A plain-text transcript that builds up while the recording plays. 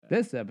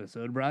This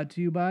episode brought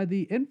to you by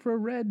the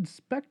infrared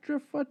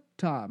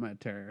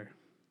spectrophotometer.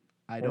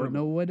 I don't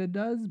know what it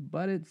does,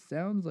 but it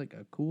sounds like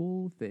a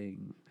cool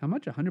thing. How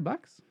much? $100?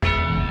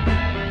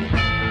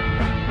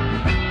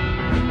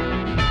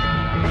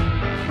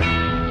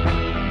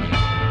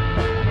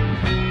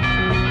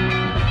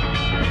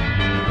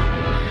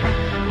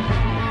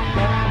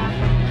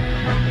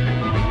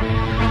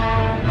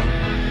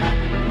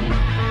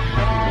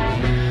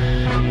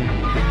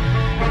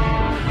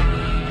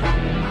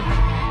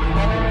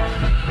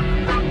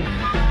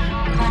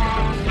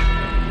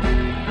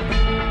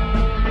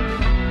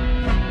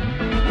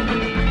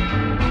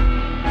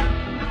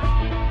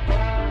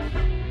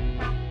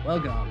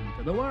 Welcome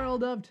to the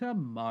world of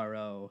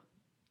tomorrow.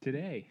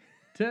 Today,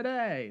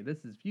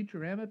 this is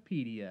Futurama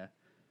Pedia.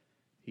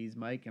 He's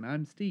Mike and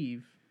I'm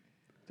Steve.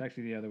 it's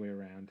actually the other way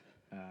around.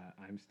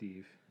 I'm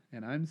Steve.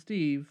 And I'm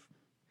Steve.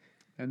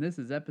 And this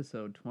is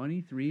episode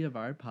 23 of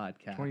our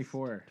podcast.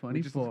 24. 24.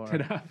 We just looked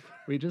it up.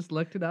 We just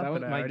looked it up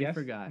and I already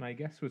forgot. My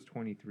guess was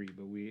 23,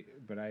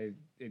 but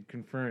it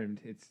confirmed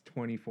it's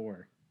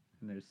 24.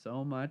 And there's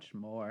so much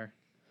more.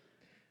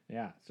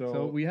 Yeah.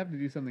 So we have to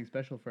do something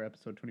special for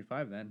episode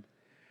 25 then.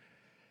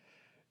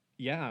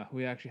 Yeah,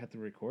 we actually have to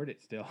record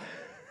it still.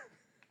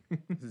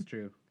 This is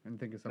true. And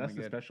think of something That's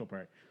the good. special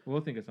part.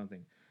 We'll think of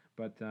something.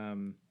 But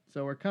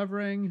So we're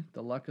covering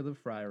the luck of the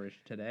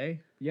Fryrish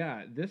today.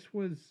 yeah, this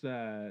was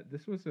a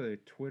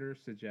Twitter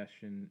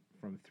suggestion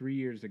from 3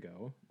 years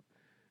ago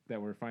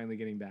that we're finally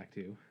getting back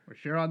to. We're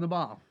sure on the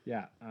ball.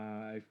 Yeah.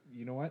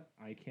 You know what?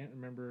 I can't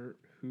remember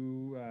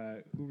who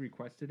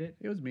requested it.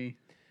 It was me.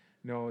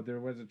 No, there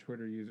was a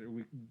Twitter user.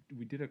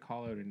 We did a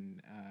call out in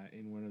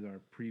one of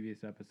our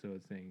previous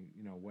episodes saying,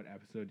 you know, what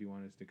episode do you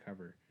want us to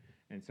cover?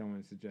 And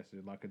someone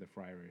suggested Luck of the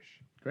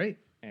Fryrish. Great.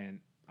 And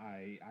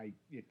I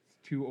it's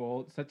too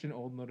old, such an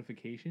old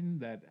notification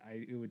that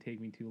it would take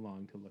me too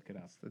long to look it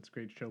up. That's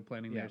great show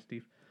planning Yeah. there,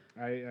 Steve.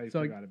 I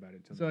forgot about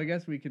it. So I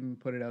guess we can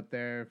put it out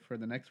there for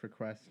the next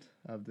request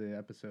of the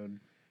episode.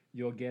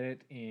 You'll get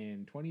it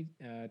in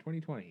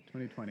 2020.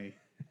 2020,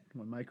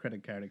 when my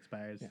credit card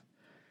expires. Yeah.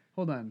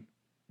 Hold on.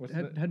 What's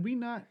Had we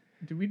not...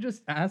 Did we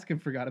just ask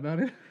and forgot about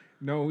it?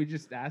 No, we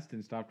just asked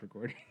and stopped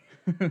recording.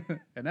 And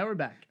now we're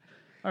back.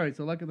 All right,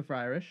 so Luck of the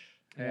Fryrish.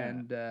 Yeah.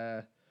 And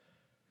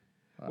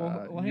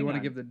Well, you want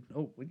to hang give the...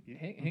 Oh,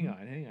 Hang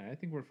on. I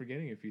think we're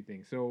forgetting a few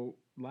things. So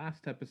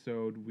last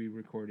episode we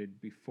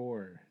recorded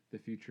before the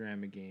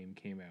Futurama game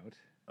came out.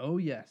 Oh,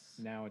 yes.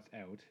 Now it's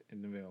out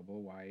and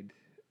available wide,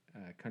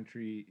 in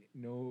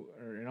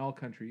all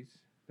countries.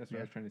 That's what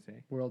I was trying to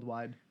say.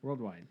 Worldwide.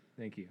 Worldwide.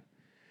 Thank you.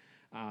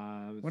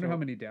 Wonder how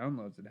many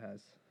downloads it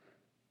has.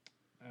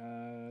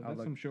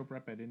 That's some show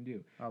prep I didn't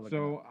do. I'll look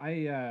So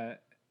it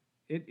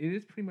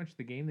is pretty much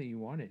the game that you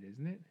wanted,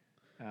 isn't it?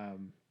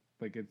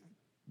 Like it's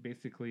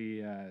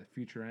basically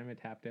Futurama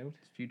tapped out.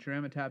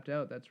 Futurama tapped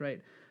out. That's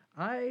right.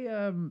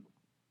 And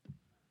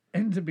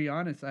to be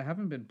honest, I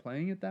haven't been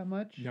playing it that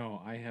much.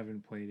 No, I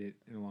haven't played it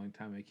in a long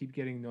time. I keep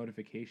getting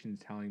notifications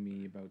telling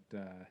me about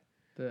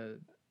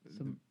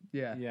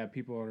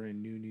people are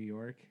in New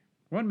York.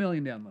 1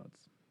 million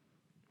downloads.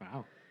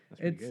 Wow,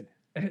 that's pretty good.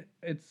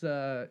 It's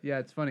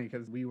funny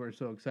because we were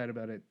so excited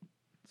about its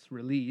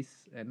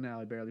release, and now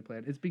I barely play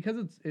it. It's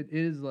because it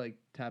is like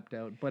tapped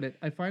out, but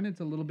I find it's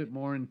a little bit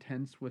more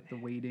intense with the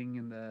waiting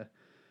and the.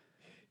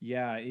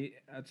 Yeah,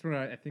 that's what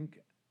I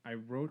think. I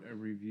wrote a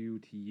review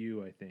to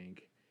you. I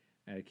think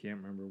I can't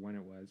remember when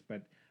it was,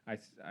 but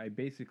I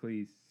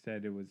basically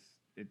said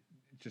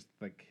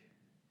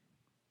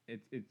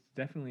it's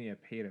definitely a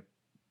pay to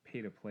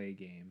play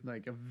game.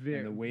 Like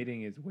and the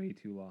waiting is way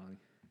too long.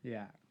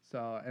 Yeah.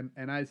 So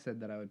and I said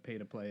that I would pay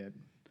to play it.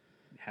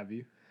 Have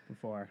you?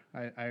 Before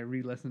I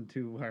re-listened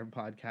to our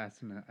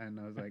podcast and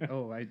I was like,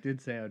 oh, I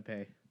did say I would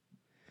pay.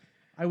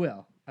 I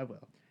will.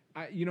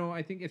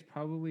 I think it's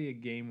probably a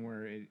game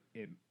where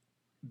it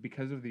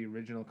because of the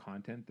original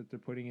content that they're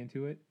putting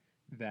into it,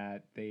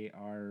 that they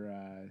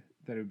are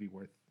that it would be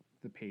worth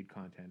the paid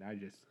content. I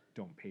just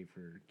don't pay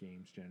for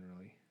games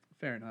generally.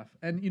 Fair enough.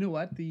 And you know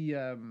what, the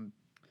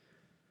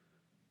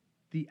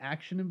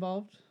action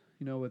involved,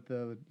 with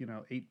the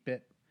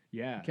 8-bit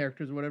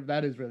characters or whatever,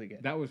 that is really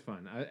good. That was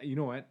fun. You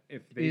know what?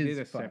 If they did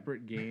a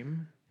separate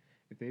game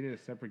with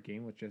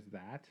just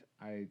that,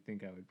 I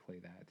think I would play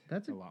that.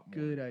 That's a lot more.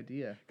 Good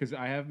idea. Because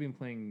I have been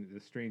playing the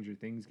Stranger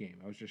Things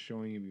game. I was just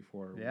showing you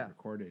before we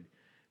recorded.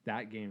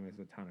 That game is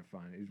a ton of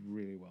fun. It's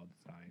really well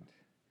designed.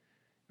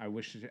 I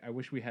wish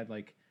we had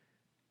 2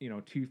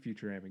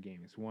 Futurama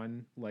games.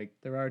 One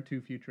there are 2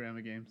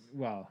 Futurama games.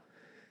 Well,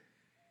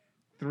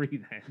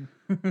 3 then.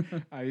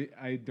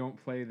 I don't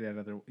play that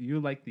other. You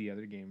like the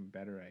other game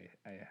better.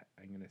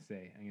 I'm gonna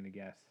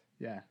guess.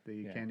 Yeah,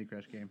 the Candy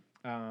Crush game.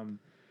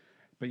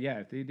 But yeah,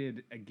 if they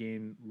did a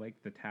game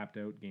like the tapped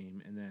out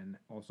game, and then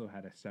also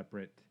had a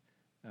separate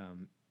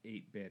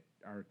 8-bit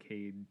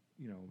arcade,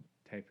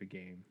 type of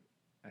game,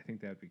 I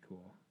think that would be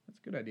cool. That's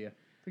a good idea.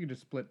 They could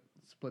just split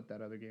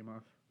that other game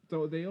off.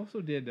 So they also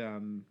did.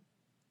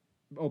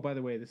 Oh, by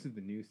the way, this is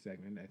the news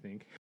segment, I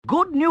think.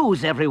 Good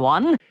news,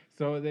 everyone.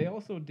 So they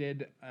also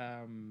did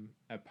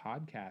a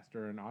podcast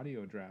or an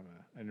audio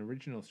drama, an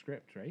original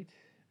script, right?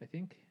 I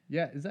think.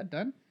 Yeah, is that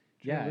done?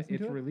 Did you ever Yeah, listen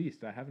it's to it?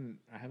 released. I haven't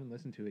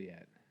listened to it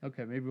yet.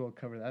 Okay, maybe we'll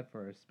cover that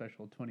for our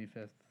special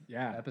 25th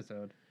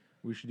episode.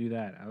 We should do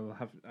that.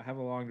 I have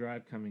a long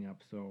drive coming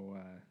up, so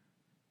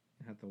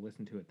I have to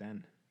listen to it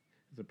then.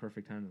 It's a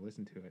perfect time to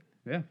listen to it.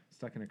 Yeah.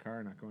 Stuck in a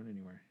car, not going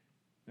anywhere.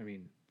 I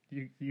mean,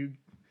 You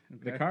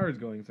the okay. car is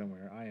going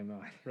somewhere. I am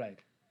not. Right.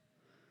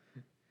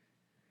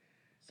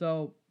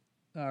 So,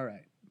 all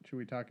right. Should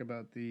we talk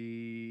about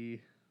the...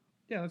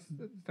 Yeah, let's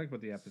talk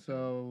about the episode.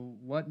 So,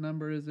 what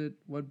number is it?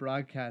 What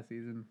broadcast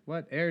season?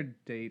 What air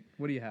date?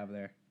 What do you have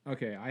there?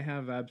 Okay, I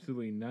have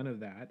absolutely none of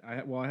that.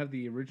 I have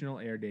the original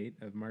air date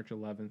of March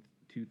 11th,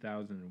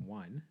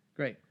 2001.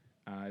 Great.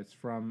 It's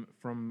from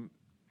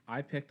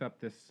I picked up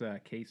this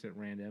case at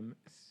random,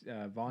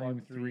 volume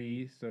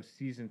 3, so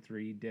season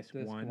 3, disc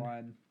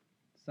 1.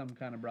 Some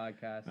kind of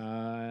broadcast.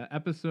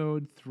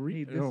 Episode 3.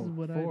 Hey, this is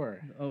what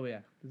 4. Oh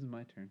yeah, this is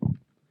my turn.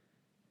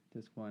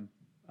 Disc 1.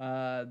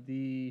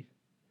 The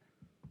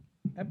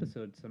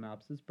episode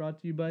synopsis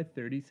brought to you by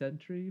 30th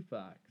Century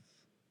Fox.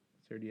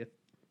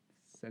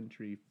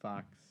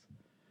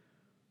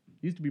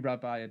 Used to be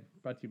brought to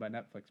you by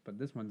Netflix, but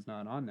this one's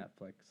not on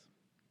Netflix.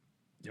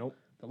 Nope.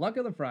 The luck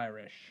of the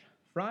Fryrish.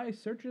 Fry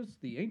searches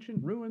the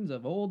ancient ruins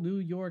of old New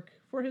York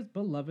for his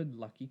beloved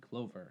Lucky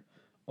Clover,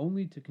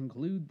 only to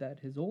conclude that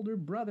his older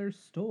brother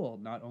stole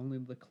not only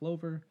the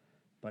clover,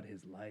 but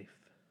his life.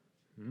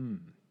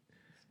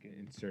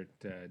 Insert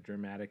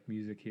dramatic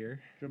music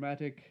here.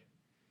 Dramatic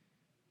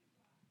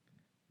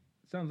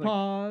Sounds like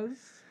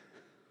pause.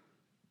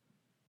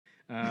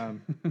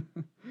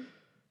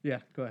 Yeah,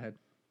 go ahead.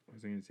 what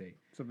was I going to say?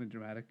 Something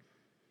dramatic.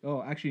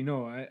 Oh, actually,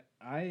 no.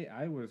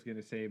 I was going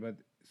to say, but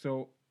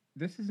so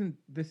this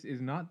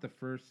is not the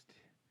first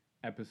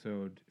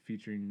episode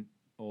featuring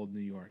Old New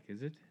York,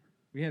 is it?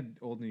 We had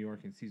Old New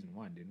York in season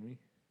 1, didn't we?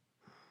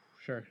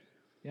 Sure.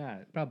 Yeah,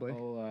 Probably.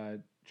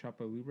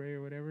 Chapa Libre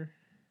or whatever.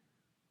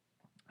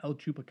 El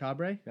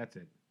Chupacabra? That's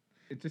it.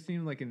 It just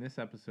seemed like in this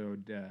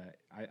episode,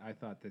 I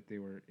thought that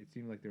it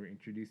seemed like they were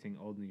introducing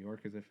Old New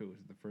York as if it was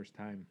the first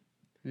time.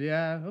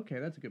 Yeah, okay,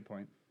 that's a good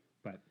point.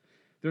 But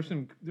there's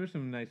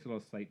some nice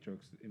little slight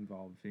jokes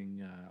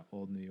involving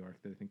Old New York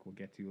that I think we'll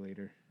get to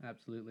later.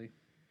 Absolutely.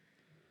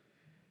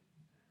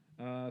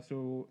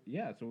 So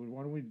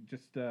why don't we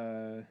just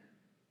go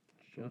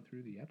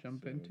through the episode?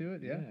 Jump into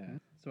it, yeah.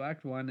 So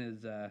Act 1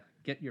 is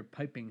get your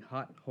piping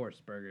hot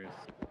horse burgers.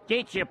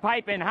 Get your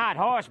piping hot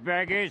horse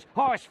burgers,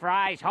 horse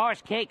fries,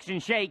 horse cakes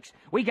and shakes.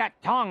 We got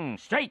tongue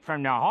straight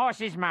from the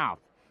horse's mouth.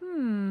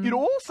 It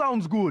all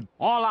sounds good.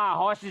 All our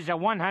horses are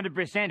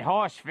 100%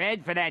 horse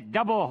fed for that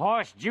double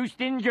horse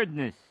juiced in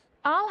goodness.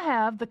 I'll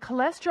have the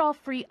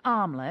cholesterol-free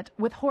omelet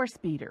with horse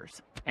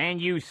beaters. And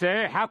you,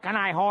 sir, how can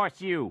I horse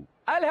you?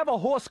 I'll have a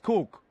horse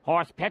coke.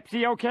 Horse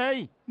Pepsi,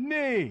 okay?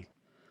 Nay.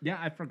 Yeah,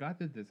 I forgot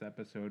that this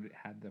episode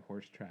had the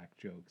horse track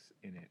jokes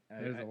in it.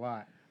 There's a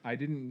lot. I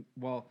didn't.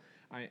 Well,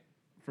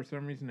 for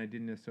some reason I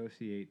didn't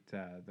associate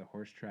the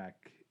horse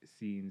track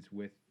scenes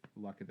with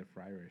Luck of the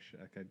Fryrish.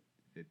 Like I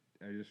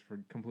just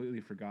completely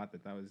forgot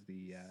that was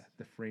the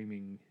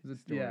framing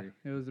story. Yeah,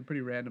 it was a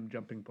pretty random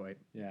jumping point.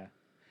 Yeah,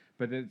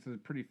 but it's a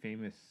pretty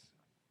famous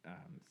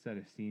set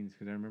of scenes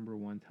because I remember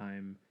one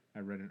time I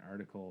read an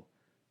article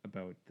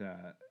about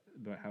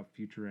how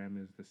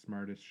Futurama is the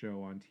smartest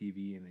show on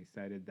TV, and they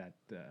cited that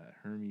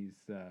Hermes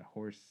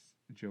horse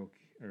joke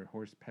or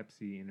horse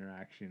Pepsi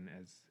interaction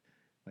as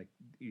like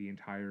the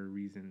entire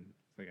reason.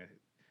 It's like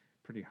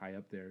pretty high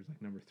up there. It's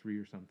like number 3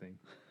 or something.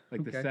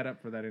 Like the setup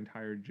for that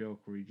entire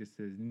joke where he just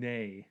says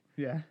nay.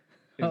 Yeah.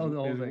 The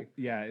whole thing.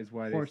 Yeah, is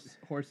why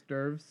horse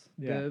dervs.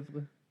 Yeah.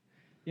 Div.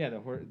 Yeah, the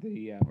horse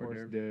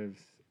divs.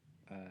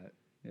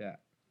 Yeah.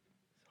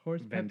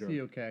 Horse vendor.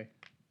 Pepsi, okay.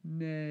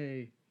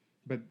 Nay.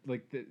 But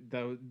like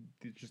the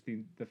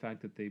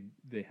fact that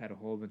they had a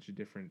whole bunch of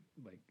different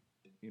like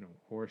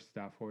horse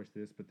stuff, horse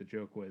this, but the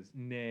joke was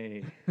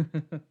nay.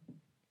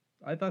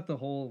 I thought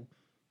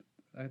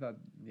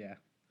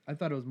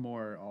it was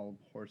more all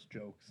horse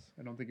jokes.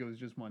 I don't think it was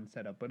just one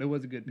setup, but it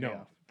was a good payoff.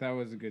 No, that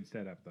was a good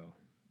setup though.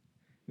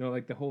 No,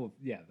 like the whole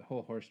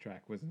horse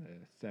track wasn't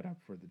a setup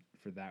for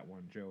that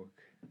one joke.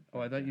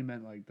 Oh, I thought you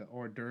meant like the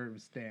hors d'oeuvre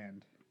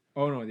stand.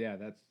 Oh no, yeah,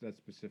 that's that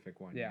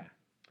specific one. Yeah.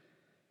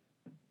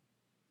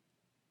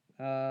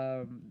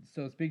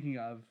 So speaking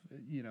of,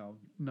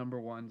 number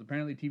ones,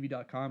 apparently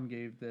TV.com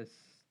gave this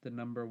the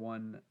number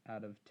 1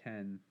 out of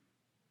 10.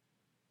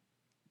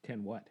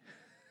 10 what?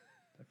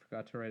 I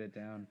forgot to write it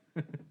down.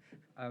 Was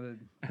it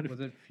out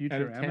of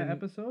Futurama 10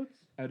 episodes?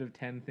 Out of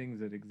 10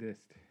 things that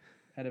exist.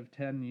 Out of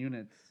 10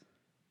 units.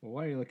 Well,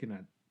 why are you looking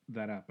at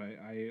that up?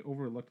 I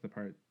overlooked the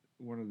part,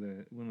 one of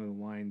the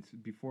lines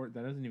before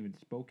that isn't even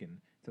spoken.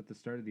 It's at the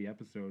start of the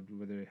episode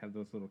where they have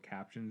those little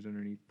captions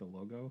underneath the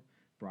logo.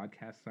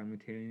 Broadcast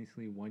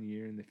simultaneously 1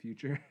 year in the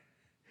future.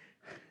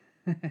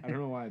 I don't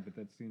know why, but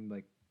that seemed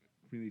like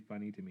really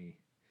funny to me.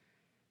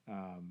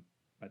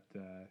 But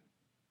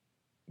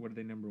what are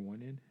they number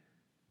 1 in?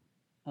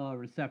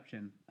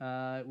 Reception.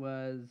 It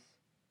was.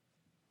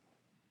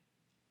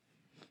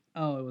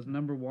 Oh, it was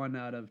number 1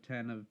 out of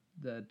 10 of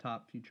the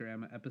top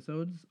Futurama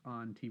episodes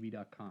on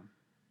TV.com.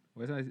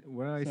 What did I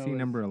So see it's-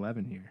 number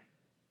 11 here?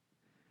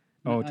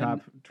 No, Oh,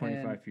 top and-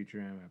 25 and-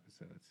 Futurama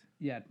episodes.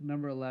 Yeah,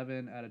 number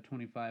 11 out of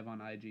 25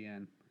 on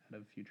IGN out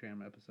of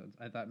Futurama episodes.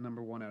 I thought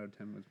number 1 out of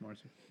 10 was more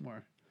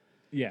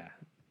Yeah,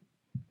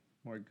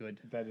 good.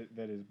 that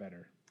is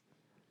better.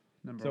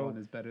 Number So- 1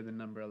 is better than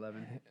number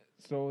 11.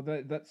 So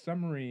that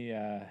summary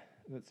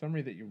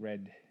that you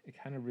read, it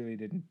kind of really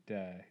didn't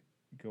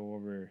go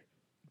over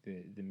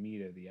the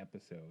meat of the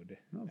episode.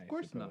 No, of I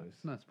course not. suppose.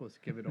 It's not supposed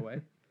to give it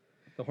away.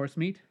 The horse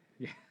meat?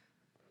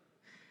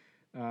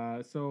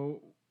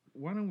 So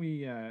why don't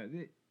we?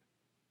 Hang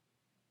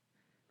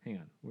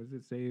on. What does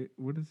it say?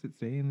 What does it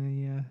say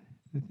in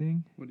the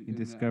thing? What do You in Act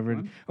discovered.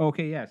 One? Oh,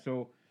 okay, yeah.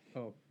 So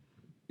Oh,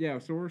 yeah.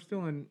 So we're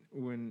still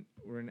we're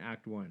in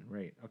Act 1,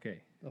 right?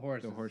 Okay. the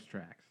horse. The horse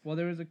tracks. Well,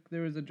 there was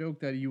a joke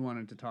that you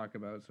wanted to talk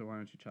about, so why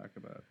don't you talk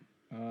about it?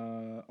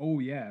 Oh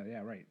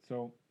yeah, right.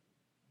 So,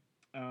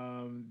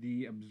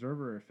 the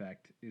observer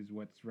effect is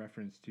what's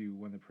referenced to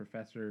when the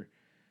professor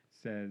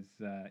says,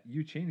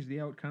 "You change the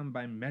outcome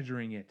by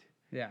measuring it."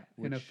 Yeah,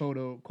 in a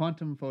Which-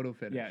 quantum photo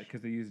finish. Yeah,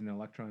 because they use an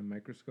electron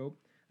microscope.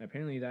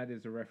 Apparently, that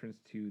is a reference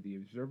to the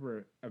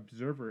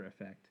observer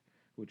effect,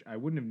 which I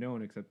wouldn't have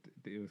known except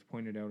it was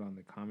pointed out on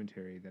the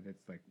commentary that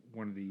it's like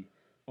one of the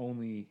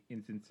only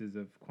instances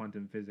of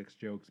quantum physics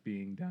jokes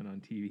being done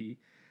on TV.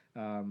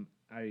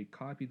 I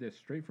copied this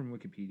straight from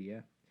Wikipedia.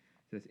 It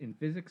says, in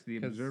physics, the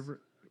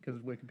observer...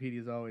 because Wikipedia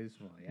is always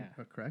yeah.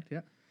 correct.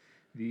 Yeah.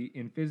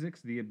 In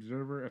physics, the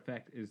observer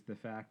effect is the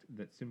fact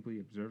that simply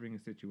observing a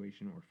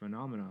situation or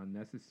phenomenon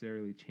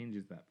necessarily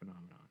changes that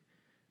phenomenon.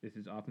 This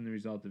is often the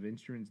result of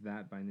instruments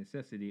that, by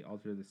necessity,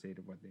 alter the state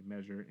of what they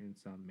measure in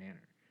some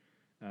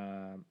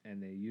manner.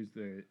 And they use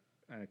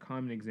a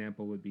common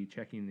example would be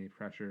checking the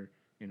pressure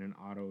in an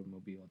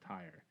automobile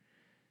tire.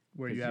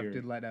 Where 'Cause you have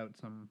you're- to let out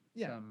some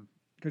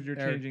Because you're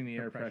air changing the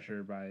air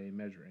pressure. pressure by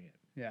measuring it.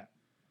 Yeah.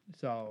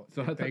 So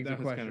So I it thought begs that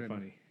the was kinda question,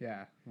 funny.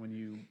 Yeah. When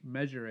you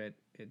measure it,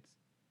 it's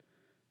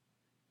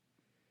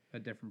a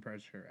different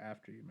pressure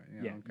after you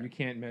measure. Yeah, you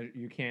can't measure.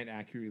 You can't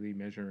accurately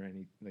measure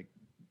any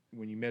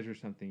when you measure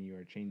something, you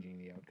are changing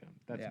the outcome.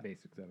 That's Yeah. the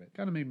basics of it.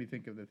 Kind of made me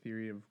think of the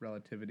theory of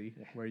relativity,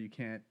 where you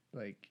can't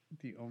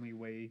the only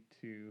way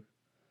to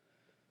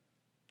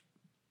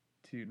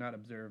not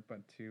observe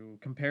but to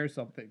compare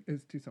something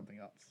is to something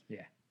else.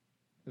 Yeah,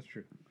 that's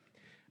true.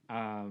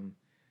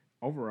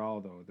 Overall,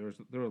 though,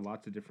 there were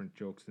lots of different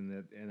jokes in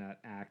that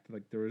act.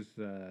 Like there was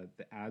the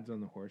ads on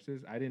the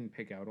horses. I didn't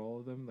pick out all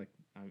of them. Like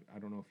I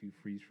don't know if you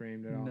freeze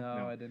framed it all.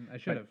 No, I didn't. I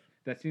should have.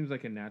 That seems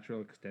like a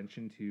natural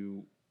extension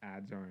to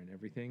ads are in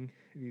everything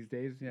these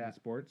days in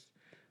sports.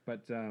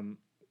 But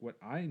what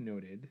I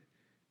noted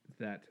is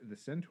that the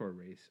Centaur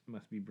race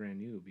must be brand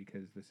new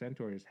because the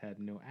Centaurs had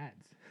no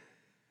ads.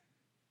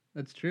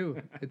 That's true.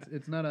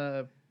 It's not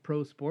a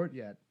pro sport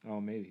yet. Oh,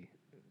 maybe.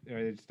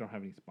 Or they just don't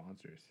have any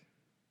sponsors.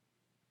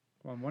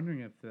 Well, I'm wondering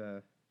if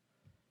well,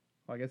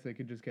 I guess they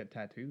could just get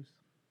tattoos.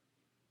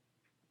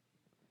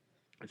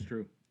 It's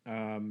true.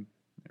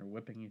 They're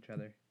whipping each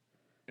other.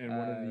 And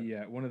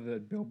one of the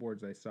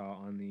billboards I saw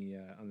on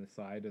the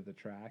side of the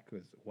track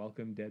was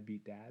 "Welcome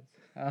Deadbeat Dads."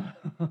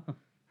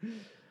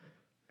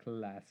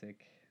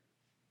 Classic.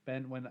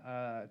 Ben, when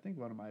I think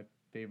one of my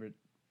favorite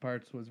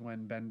parts was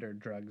when Bender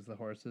drugs the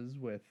horses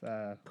with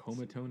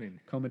Comatonin.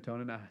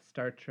 Comatonin, a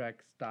Star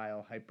Trek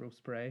style hypo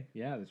spray.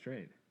 Yeah, that's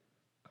right.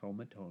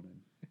 Comatonin.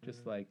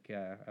 Just like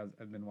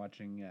I've been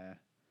watching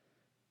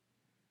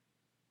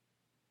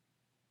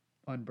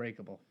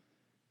Unbreakable.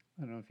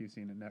 I don't know if you've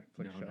seen a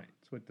Netflix show. No.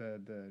 It's with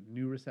the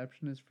new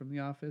receptionist from The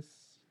Office,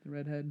 the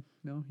redhead.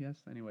 No, yes.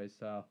 Anyways,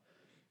 so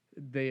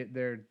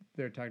they're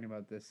talking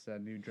about this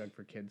new drug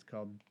for kids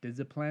called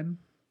Discipline,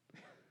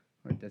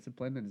 and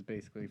it's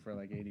basically for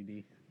like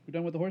ADD. You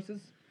done with the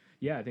horses?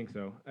 Yeah, I think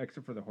so.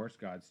 Except for the horse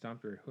god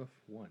stomped her hoof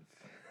once.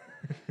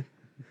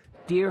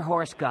 Dear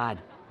horse god,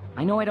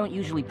 I know I don't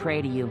usually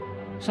pray to you.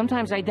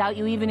 Sometimes I doubt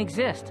you even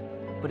exist.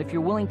 But if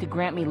you're willing to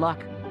grant me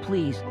luck,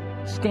 please,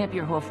 stamp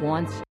your hoof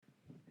once.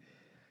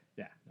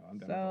 Yeah, no, I'm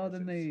done. So with the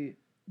then horses.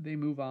 they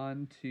move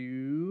on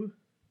to,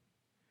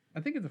 I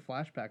think it's a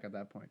flashback at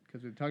that point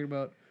because we're talking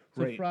about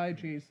Right. Fry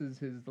chases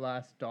his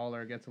last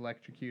dollar, gets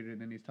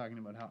electrocuted, and he's talking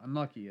about how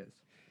unlucky he is.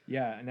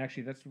 Yeah, and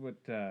actually that's what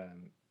I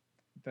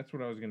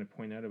was going to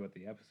point out about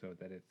the episode,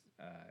 that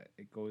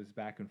it goes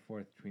back and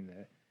forth between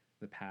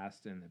the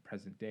past and the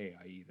present day,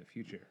 i.e. the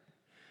future.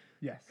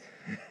 Yes.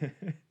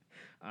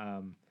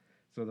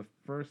 So the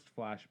first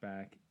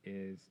flashback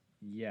is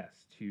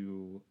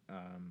to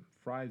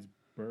Fry's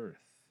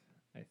birth,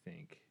 I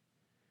think,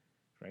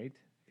 right?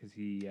 Because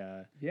he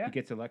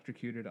gets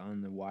electrocuted on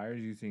the wires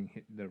using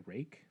the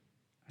rake.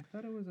 I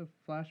thought it was a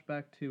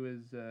flashback to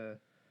his to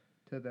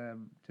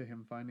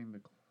him finding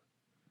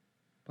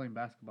playing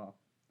basketball.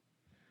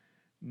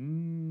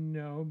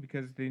 No,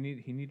 because he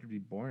needed to be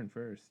born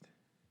first.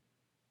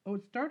 Oh,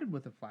 it started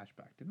with a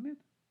flashback, didn't it?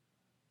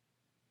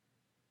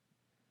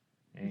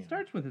 Hang It on.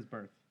 starts with his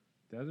birth.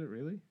 Does it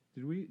really?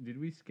 Did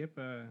we skip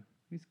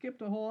We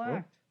skipped a whole oh,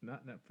 act.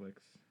 not Netflix.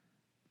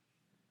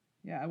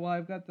 Yeah, well,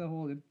 I've got the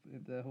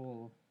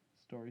whole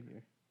story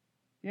here.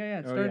 Yeah,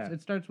 it Oh, starts. yeah.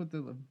 It starts with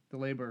the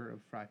labor of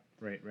Fry.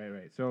 Right.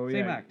 So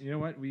Same yeah, act. you know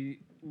what? We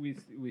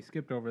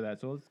skipped over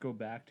that. So let's go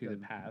back to the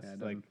Doesn't- past. yeah, Like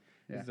doesn't-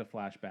 this yeah. is a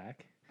flashback.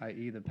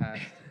 I.e. the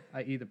past.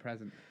 I.e. the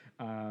present.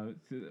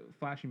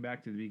 Flashing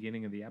back to the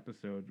beginning of the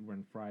episode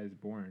when Fry is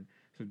born.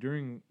 So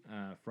during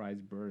Fry's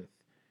birth,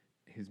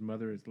 his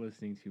mother is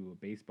listening to a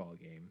baseball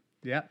game,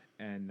 Yeah.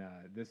 and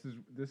this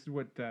is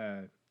what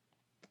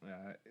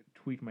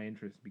tweaked my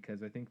interest,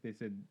 because I think they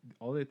said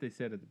all that they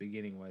said at the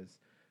beginning was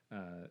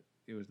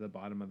it was the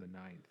bottom of the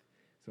ninth.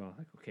 So I'm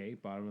like, okay,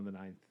 bottom of the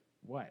ninth,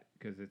 what?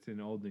 Because it's in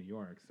old New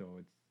York, so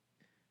it's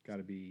got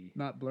to be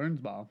Not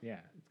Blurns ball. yeah,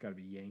 it's got to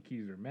be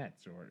Yankees or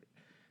Mets or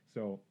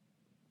so.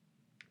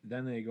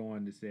 Then they go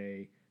on to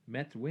say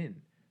Mets win.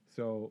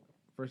 So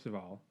first of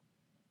all,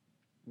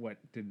 what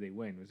did they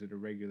win? Was it a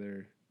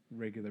regular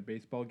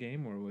baseball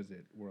game, or was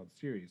it World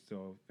Series?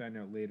 So found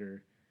out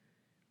later.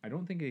 I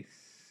don't think they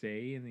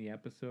say in the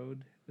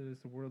episode that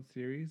it's a World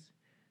Series,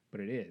 but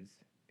it is.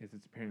 It's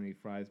apparently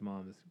Fry's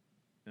mom's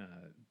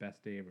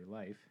best day of her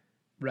life.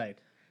 Right.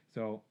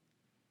 So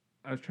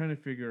I was trying to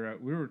figure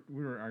out. We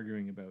were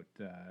arguing about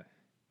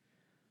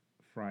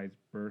Fry's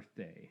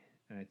birthday,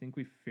 and I think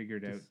we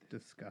figured out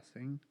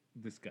Discussing.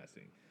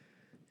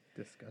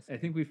 I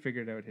think we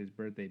figured out his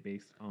birthday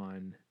based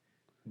on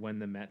when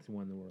the Mets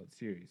won the World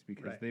Series,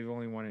 because Right. they've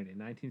only won it in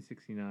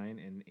 1969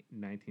 and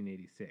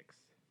 1986.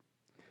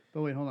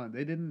 But wait, hold on.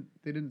 They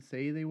didn't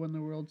say they won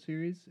the World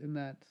Series in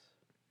that,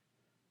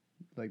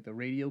 like the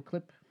radio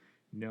clip.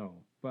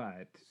 No,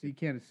 but So you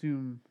can't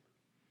assume.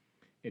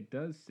 it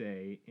does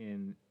say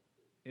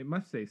it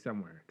must say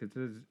somewhere, because it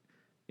says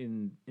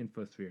in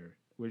Infosphere,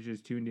 which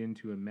is tuned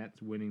into a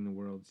Mets winning the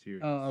World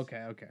Series. Oh,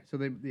 okay. So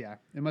it must be at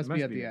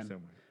the there end.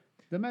 somewhere.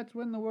 The Mets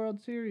win the World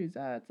Series.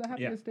 It's the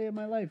happiest day of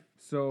my life.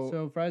 So,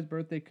 So Fry's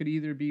birthday could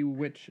either be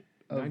which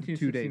of 2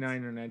 dates?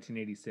 1969 or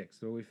 1986.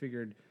 So we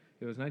figured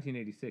if it was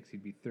 1986,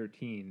 he'd be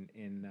 13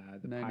 in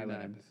the pilot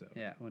 99. episode.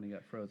 Yeah, when he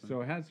got frozen. So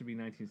it has to be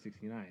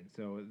 1969.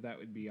 So that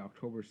would be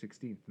October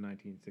 16th,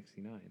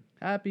 1969.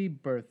 Happy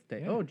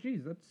birthday! Yeah. Oh,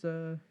 geez, that's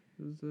it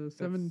was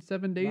seven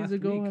That's days last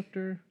ago week.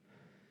 after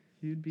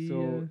you'd be.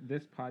 So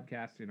this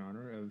podcast in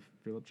honor of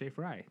Philip J.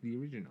 Fry, the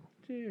original.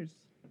 Cheers.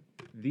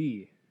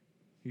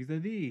 He's a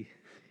the.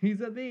 He's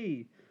a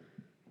thee.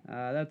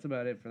 That's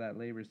about it for that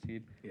labor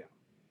seed. Yeah.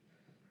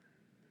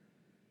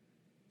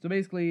 So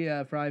basically,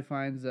 Fry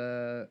finds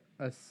a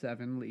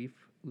 7-leaf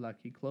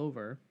lucky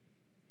clover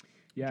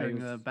Yeah,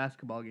 during a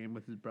basketball game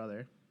with his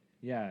brother.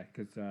 yeah,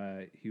 because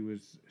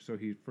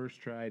he first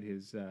tried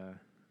his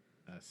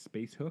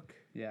space hook.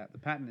 Yeah, the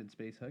patented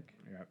space hook.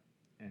 Yeah,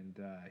 and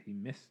he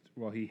missed.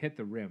 Well, he hit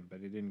the rim,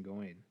 but it didn't go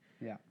in.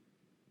 Yeah.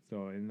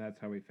 So, and that's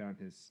how he found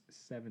his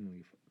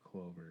 7-leaf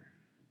clover.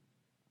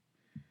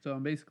 So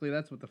basically,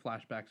 that's what the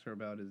flashbacks are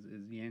about: is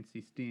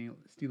Yancey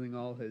stealing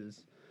all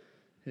his.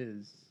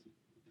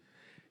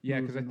 Yeah,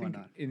 moves because I and think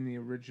whatnot.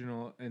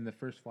 in the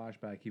first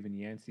flashback, even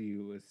Yancey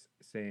was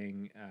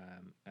saying,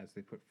 as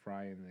they put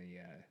as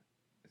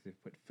they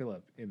put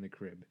Philip in the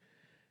crib,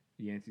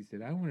 Yancey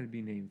said, "I wanted to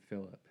be named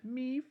Philip."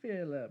 Me,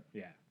 Philip.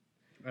 Yeah,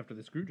 After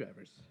the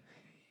screwdrivers.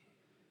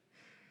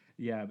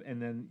 yeah,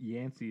 and then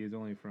Yancey is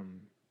only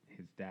from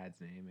his dad's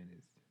name and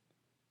his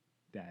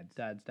dad's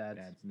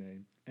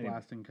name. Anyway,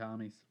 Blasting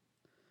commies.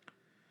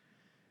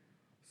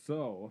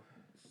 so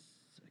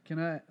Can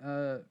I?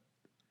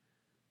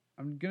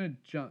 I'm gonna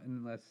jump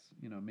unless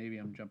maybe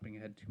I'm jumping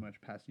ahead too much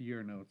past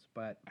your notes,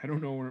 but I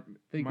don't know where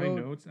They my go-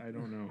 notes. I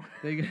don't know.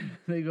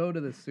 they go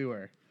to the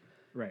sewer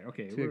Right.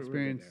 Okay. to we're good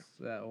experience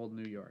there. old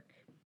New York.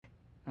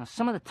 Now,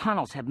 some of the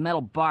tunnels have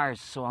metal bars,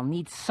 so I'll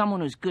need someone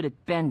who's good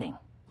at bending.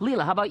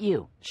 Leela, how about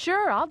you?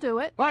 Sure, I'll do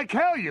it. Like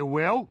hell you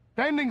will.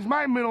 Bending's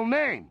my middle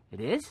name. It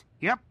is?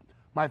 Yep.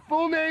 My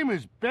full name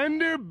is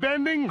Bender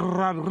Bending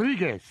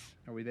Rodriguez.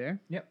 Are we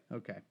there? Yep.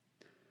 Okay.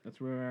 That's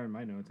where we are in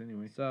my notes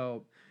anyway.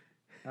 So,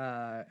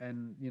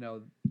 and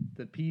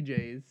the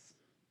PJs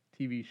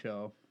TV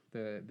show,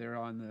 they're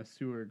on the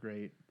sewer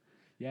grate.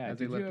 Yeah. As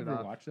they Did you lift it ever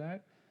off. watch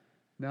that?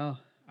 No.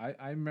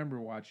 I remember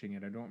watching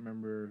it. I don't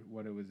remember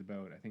what it was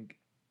about. I think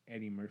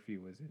Eddie Murphy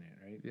was in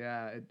it, right?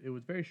 Yeah, it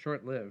was very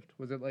short lived.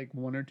 Was it like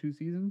 1 or 2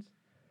 seasons?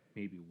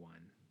 Maybe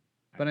one.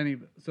 But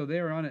anyway, so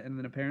they were on it, and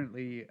then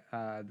apparently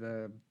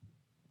the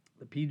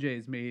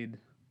PJs made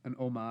an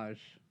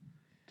homage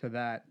to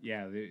that.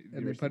 Yeah, they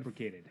And they put-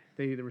 reciprocated.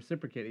 They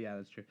reciprocated. Yeah,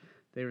 that's true.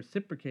 They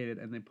reciprocated,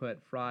 and they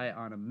put Fry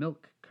on a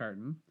milk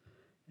carton,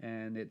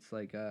 and it's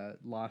like a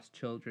lost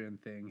children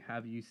thing.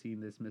 Have you seen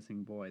this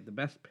missing boy? The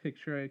best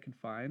picture I could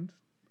find.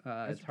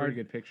 That's It's a hard.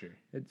 pretty good picture.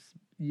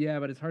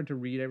 But it's hard to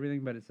read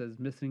everything. But it says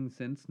missing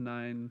since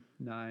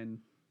 9/9/99.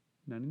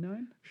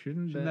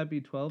 Shouldn't Shouldn't that be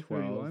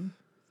 12/31?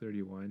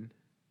 31,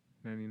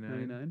 99?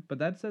 99. But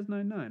that says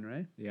 99,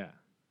 right? Yeah.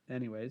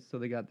 Anyways, so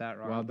they got that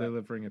wrong. While but-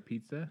 delivering a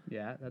pizza.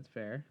 Yeah, that's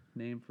fair.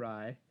 Name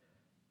Fry.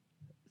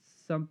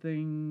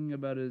 Something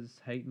about his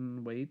height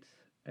and weight,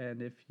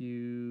 and if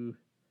you,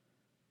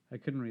 I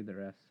couldn't read the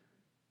rest.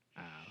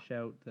 Ow.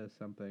 Shout the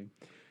something.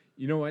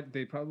 You know what?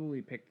 They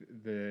probably picked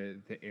the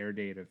air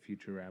date of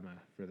Futurama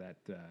for that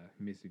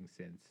missing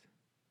sense.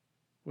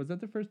 Was that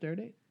the first air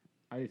date?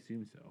 I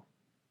assume so.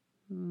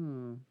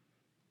 Hmm.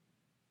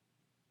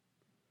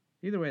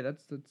 Either way,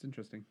 that's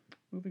interesting.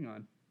 Moving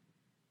on.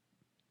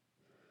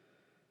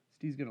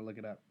 Steve's gonna look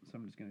it up, so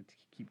I'm just gonna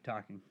keep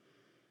talking.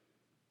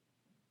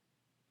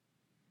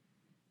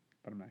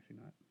 But I'm actually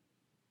not.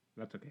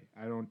 That's okay.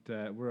 I don't.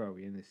 Where are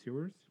we? In the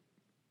sewers?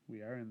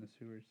 We are in the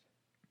sewers.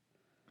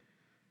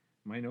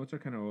 My notes are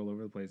kind of all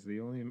over the place. The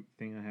only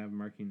thing I have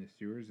marking the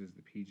sewers is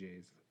the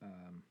PJs.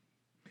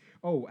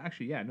 Oh,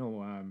 actually, yeah,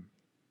 no.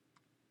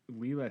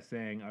 Leela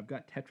saying, I've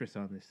got Tetris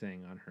on this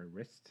thing on her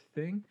wrist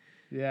thing.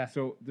 Yeah.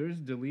 So there's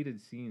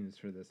deleted scenes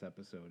for this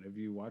episode. Have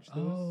you watched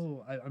those?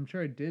 Oh, I'm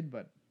sure I did,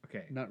 but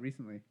Okay. not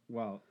recently.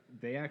 Well,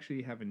 they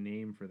actually have a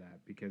name for that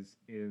because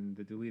in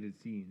the deleted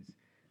scenes,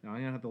 now I'm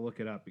going to have to look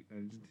it up.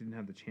 I just didn't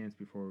have the chance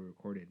before we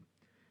recorded.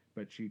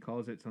 But she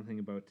calls it something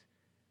about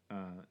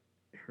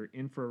her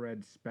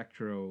infrared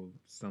spectro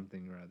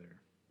something or other.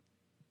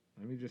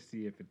 Let me just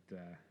see if it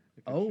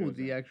shows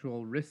the up.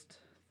 actual wrist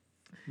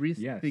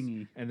Yes.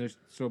 thingy. And there's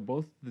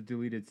both the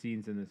deleted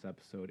scenes in this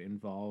episode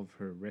involve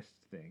her wrist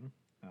thing.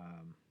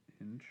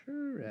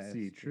 Interesting. Let's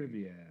see,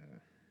 trivia.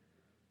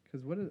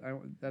 Because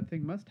that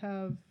thing must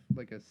have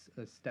like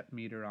a step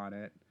meter on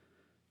it.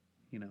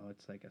 You know,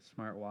 it's like a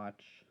smartwatch.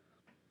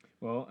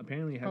 Well,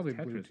 apparently it has Probably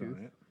Tetris Bluetooth.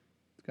 on it.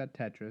 It's got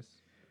Tetris.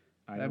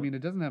 I don't- mean, it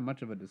doesn't have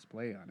much of a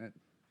display on it.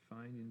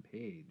 Find in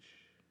page.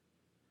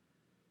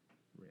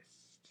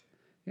 Wrist.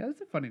 Yeah, that's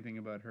the funny thing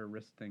about her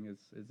wrist thing is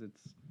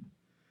it's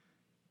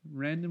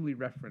randomly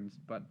referenced,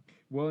 but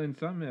Well, in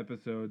some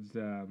episodes,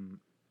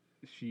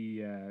 she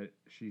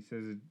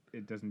says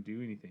it doesn't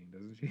do anything,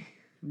 doesn't she?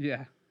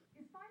 yeah.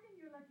 Is finding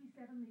your lucky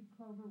seven-leaf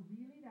clover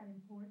really that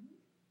important?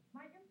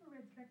 My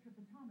infrared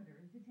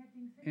spectrophotometer is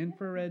detecting significant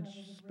Infrared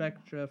levels of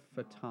radon.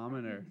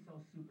 spectrophotometer.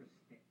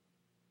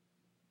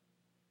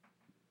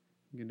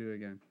 You can do it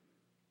again.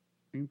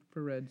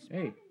 Infrared. Is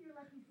Hey. finding your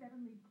lucky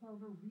seven-leaf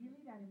clover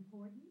really that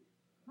important?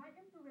 My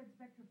infrared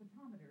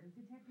spectrophotometer is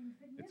detecting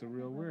significant It's a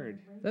real levels word.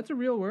 of radon. That's a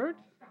real word?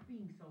 Stop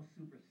being so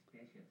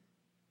superstitious.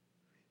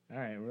 All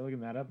right, we're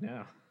looking that up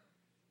now.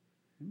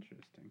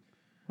 Interesting.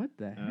 What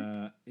the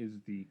heck? Is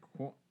the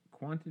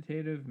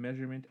quantitative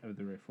measurement of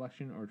the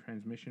reflection or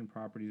transmission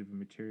properties of a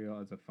material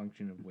as a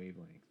function of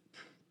wavelength.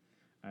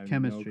 I have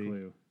Chemistry. no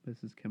clue.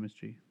 This is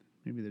chemistry.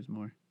 Maybe there's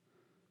more.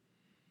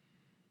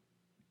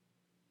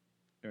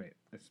 All right.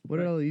 What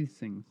are all these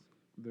things?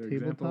 They're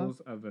Tabletop? examples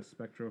of a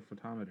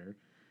spectrophotometer,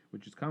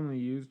 which is commonly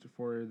used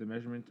for the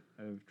measurement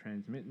of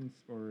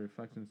transmittance or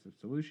reflectance of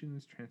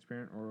solutions,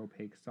 transparent or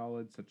opaque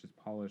solids such as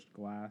polished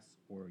glass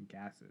or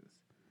gases.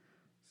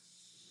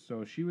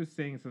 So she was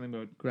saying something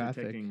about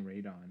Graphic. detecting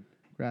radon.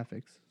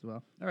 Graphics as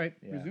well. All right,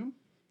 Yeah. resume.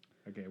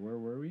 Okay, where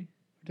were we? We're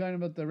talking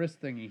about the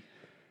wrist thingy.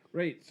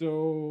 Right,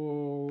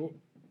 so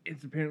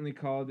it's apparently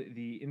called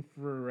the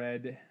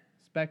infrared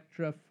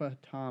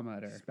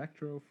Spectrophotometer.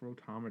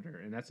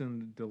 spectrophotometer, and that's in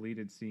the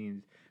deleted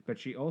scenes. But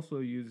she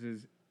also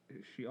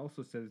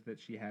says that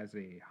she has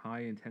a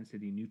high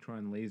intensity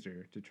neutron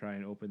laser to try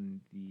and open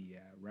the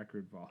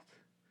record vault,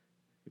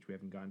 which we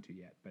haven't gone to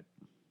yet, but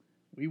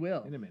We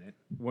will. in a minute.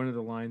 One of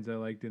the lines I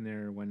liked in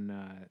there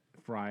when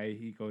Fry,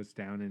 he goes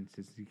down and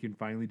says he can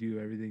finally do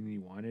everything he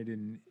wanted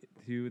and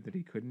do that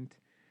he couldn't,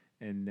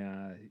 and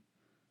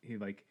he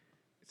like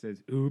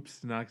says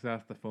oops, knocks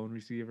off the phone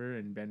receiver,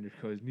 and Bender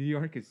goes, New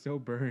York is so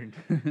burned.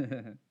 I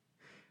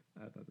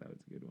thought that was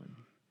a good one.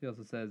 He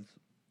also says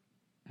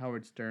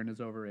Howard Stern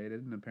is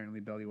overrated, and apparently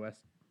Belly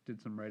West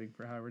did some writing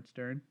for Howard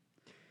Stern.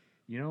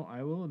 You know,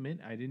 I will admit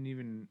I didn't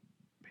even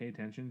pay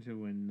attention to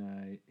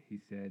when he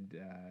said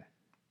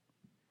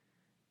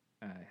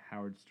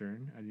Howard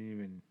Stern. I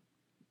didn't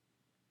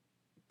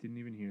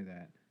even hear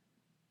that.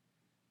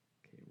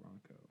 Okay,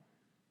 Ronco.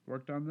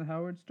 Worked on the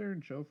Howard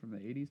Stern show from the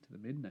 80s to the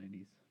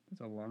mid-90s.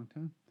 That's a long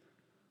time.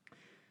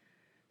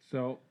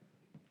 So,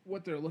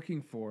 what they're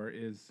looking for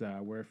is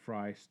where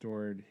Fry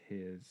stored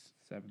his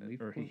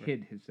Seven-leaf or he clover.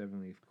 hid his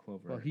seven-leaf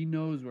clover. Well, he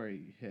knows where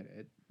he hid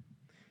it.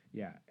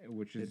 yeah,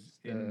 which is It's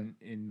the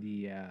in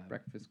the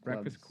Breakfast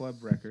Club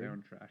Club's record,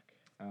 soundtrack.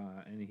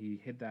 and he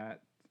hid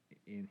that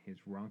in his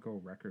Ronco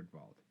record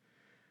vault.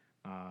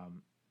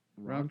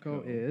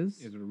 Ronco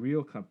is a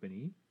real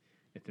company.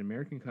 It's an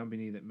American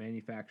company that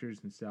manufactures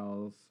and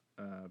sells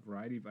a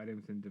variety of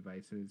items and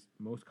devices,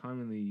 most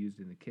commonly used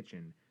in the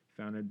kitchen,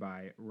 founded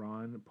by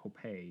Ron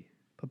Popey,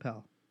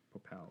 Papel.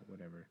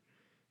 whatever,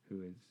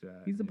 who is...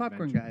 He's the an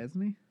popcorn inventor. guy,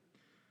 isn't he?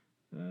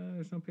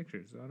 There's no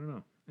pictures, so I don't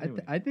know.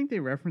 Anyway, I think they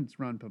referenced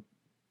Ron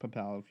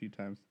Papel a few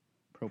times.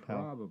 Propel.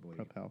 probably.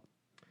 Propel.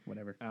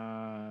 Whatever.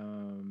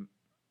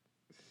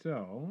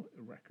 So,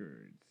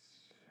 records.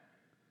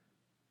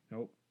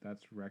 Nope,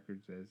 that's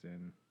records as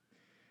in...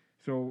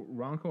 So,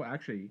 Ronco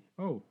actually...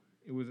 Oh,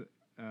 it was...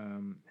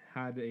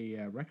 had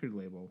a record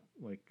label,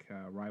 like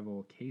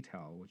rival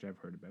K-Tel, which I've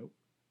heard about.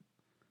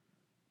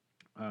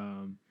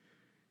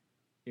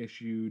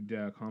 Issued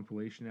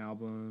compilation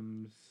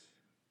albums.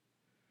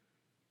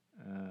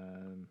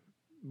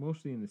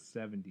 Mostly in the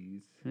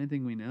 70s.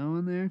 Anything we know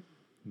in there?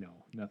 No,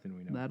 nothing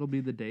we know. That'll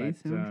be the Day But,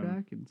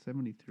 soundtrack in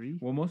 '73.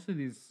 Well, most of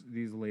these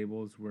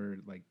labels were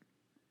like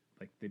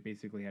they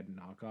basically had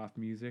knockoff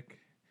music.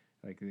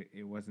 Like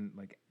it wasn't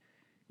like,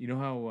 you know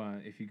how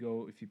if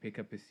you pick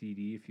up a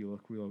CD, if you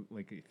look real,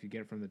 like if you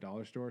get it from the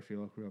dollar store, if you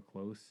look real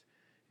close,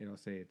 it'll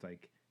say it's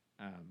like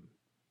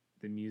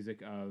the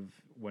music of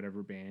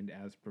whatever band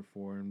as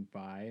performed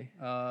by.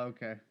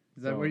 Okay.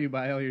 Is that So- where you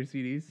buy all your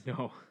CDs?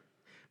 No,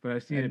 but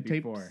I've seen And it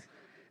before. tapes?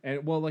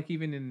 And well, like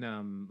even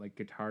in like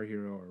Guitar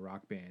Hero or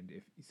Rock Band,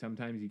 if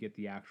sometimes you get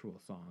the actual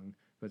song,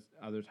 but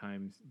other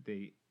times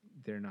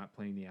they're not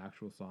playing the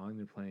actual song;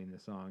 they're playing the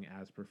song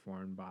as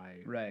performed by.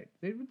 Right.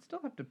 They would still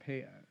have to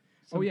pay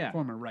some yeah.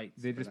 form of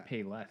rights. They for just that.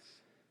 pay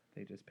less.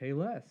 They just pay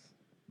less.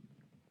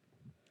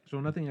 So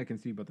nothing I can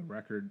see about the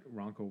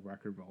Ronco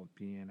record vault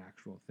being an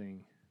actual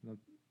thing.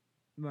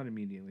 Not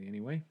immediately,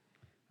 anyway.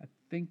 I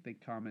think they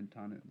comment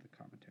on it in the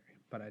commentary,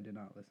 but I did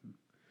not listen.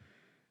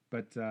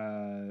 But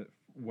so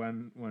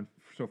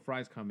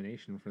Fry's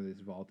combination for this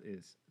vault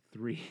is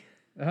 3.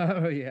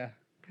 Oh yeah.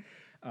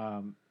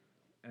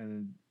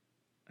 And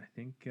I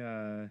think he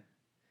I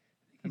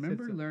said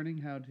remember some- learning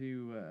how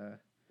to.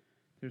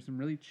 There's some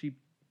really cheap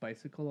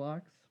bicycle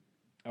locks,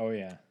 Oh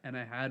yeah. and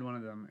I had one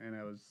of them, and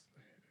it was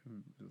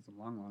a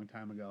long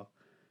time ago,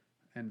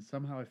 and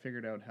somehow I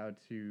figured out how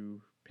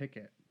to pick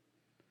it,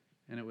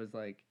 and it was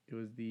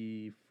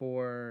the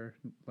 4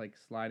 like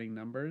sliding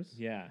numbers,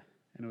 Yeah.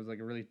 and it was like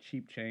a really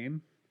cheap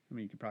chain. I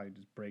mean, you could probably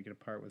just break it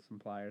apart with some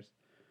pliers,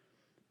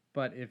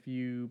 but if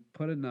you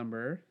put a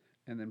number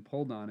and then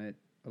pulled on it,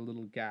 a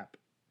little gap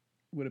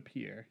would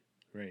appear.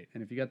 Right.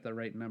 And if you got the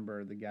right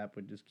number, the gap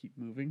would just keep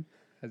moving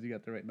as you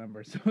got the right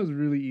number. So it was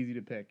really easy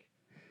to pick.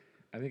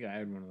 I think I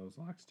had one of those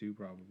locks too,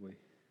 probably.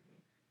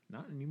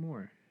 Not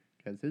anymore.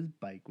 Because his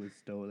bike was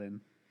stolen.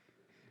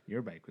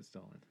 Your bike was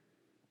stolen.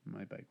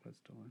 My bike was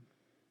stolen.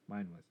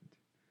 Mine wasn't.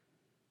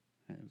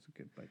 And it was a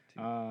good bike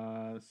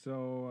too.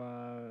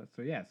 So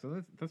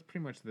that's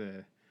pretty much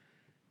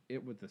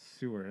it with the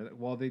sewer.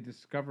 Well, they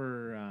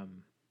discover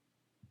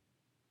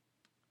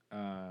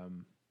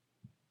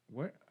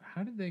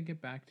how did they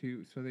get back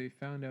to? So they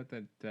found out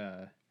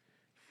that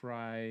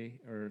Fry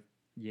or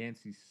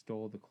Yancey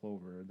stole the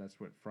clover. That's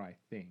what Fry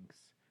thinks.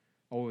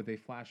 Oh, they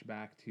flash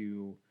back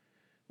to.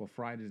 Well,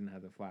 Fry doesn't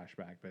have the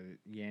flashback, but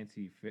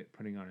Yancey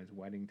putting on his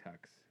wedding tux,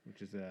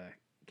 which is a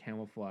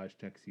camouflage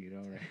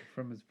tuxedo, right?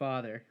 From his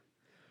father.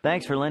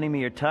 Thanks for lending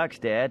me your tux,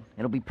 Dad.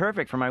 It'll be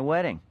perfect for my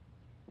wedding.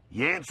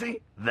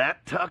 Yancey,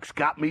 that tux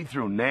got me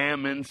through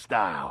Nam in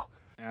style.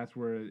 That's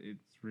where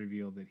it's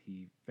revealed that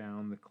he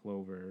found the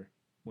clover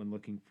when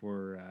looking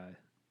for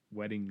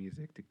wedding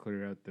music to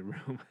clear out the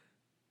room.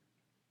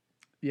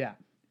 Yeah.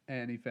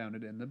 And he found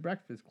it in the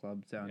Breakfast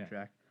Club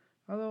soundtrack.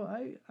 Although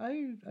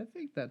I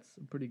think that's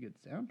a pretty good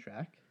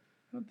soundtrack.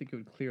 I don't think it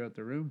would clear out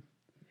the room.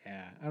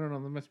 Yeah, I don't know.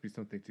 There must be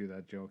something to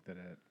that joke that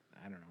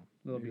I don't know.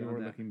 Little Maybe beyond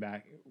we're that. looking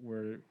back.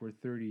 We're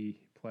 30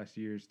 plus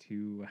years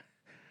too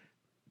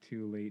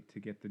late to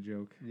get the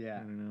joke. Yeah.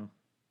 I don't know.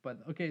 But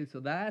okay, so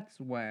that's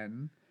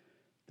when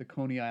the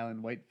Coney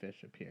Island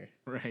Whitefish appear.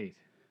 Right.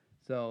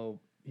 So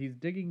he's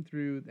digging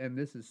through, and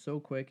this is so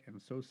quick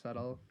and so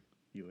subtle,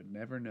 you would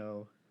never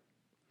know.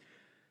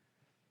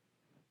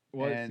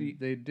 Well, and see,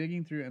 they're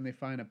digging through, and they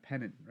find a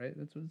pennant, right?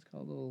 That's what it's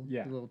called,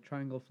 Yeah. the little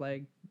triangle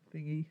flag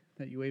thingy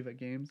that you wave at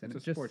games. And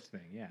it's a just, sports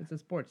thing. Yeah. It's a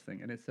sports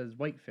thing, and it says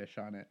Whitefish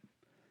on it.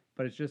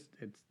 But it's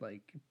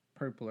like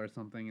purple or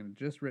something, and it's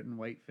just written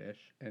Whitefish.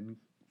 And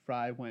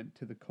Fry went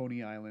to the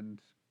Coney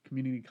Island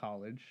Community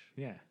College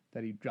Yeah.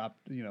 that he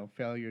dropped,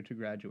 failure to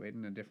graduate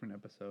in a different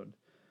episode.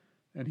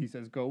 And he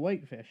says, go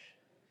Whitefish.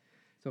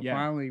 So Yeah.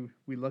 finally,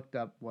 we looked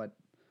up what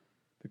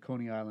the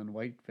Coney Island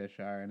Whitefish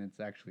are, and it's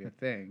actually a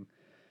thing.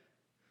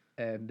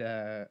 And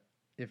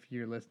if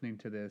you're listening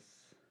to this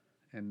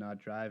and not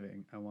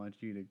driving, I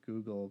want you to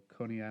Google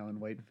Coney Island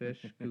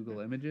Whitefish,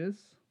 Google Images.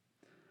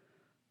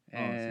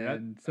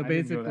 And so I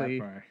didn't go that basically,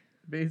 far.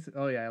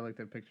 oh yeah, I looked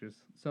at pictures.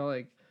 So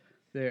like,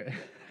 there,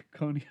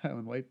 Coney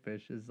Island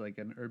Whitefish is like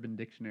an Urban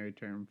Dictionary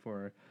term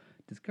for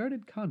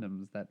discarded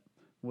condoms that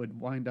would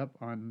wind up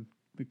on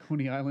the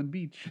Coney Island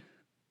beach.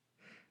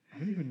 I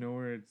don't even know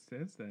where it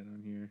says that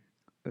on here.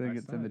 I think I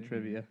it's saw in the it in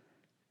trivia.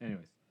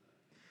 Anyways.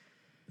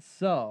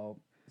 So,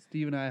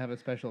 Steve and I have a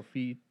special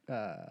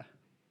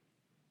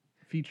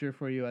feature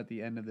for you at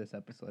the end of this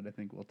episode. I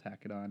think we'll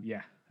tack it on.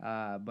 Yeah.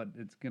 But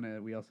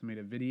we also made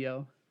a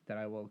video that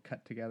I will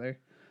cut together.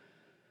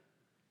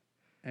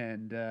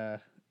 And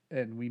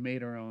we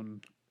made our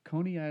own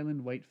Coney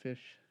Island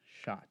Whitefish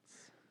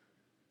shots.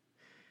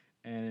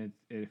 And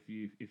if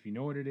you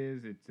know what it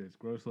is, it's as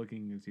gross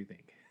looking as you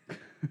think.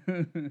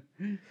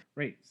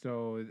 Right.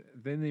 So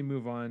then they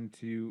move on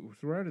to.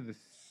 So we're out of the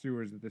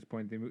sewers at this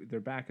point. They're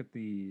back at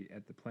the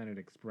Planet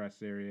Express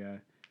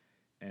area,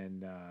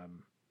 and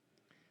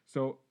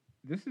so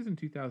this is in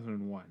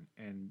 2001,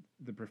 and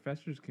the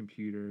professor's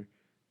computer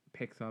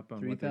picks up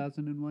on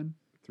 3001.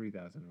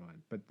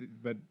 3001. But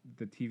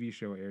the TV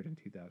show aired in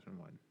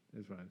 2001.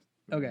 Is what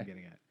I'm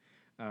getting at.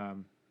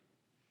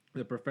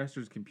 the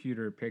professor's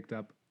computer picked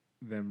up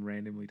them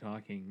randomly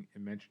talking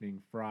and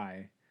mentioning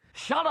Fry.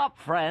 Shut up,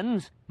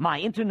 friends! My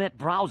internet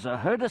browser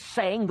heard us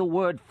saying the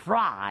word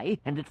fry,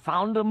 and it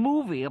found a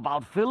movie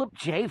about Philip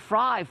J.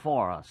 Fry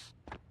for us.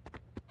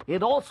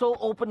 It also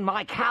opened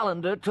my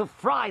calendar to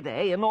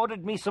Friday and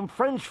ordered me some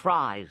French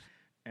fries.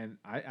 And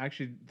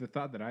the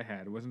thought that I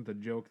had wasn't the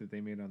joke that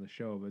they made on the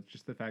show, but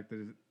just the fact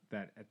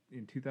that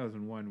in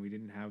 2001 we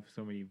didn't have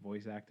so many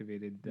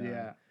voice-activated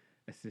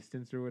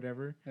assistants or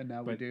whatever. And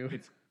now we do.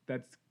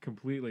 That's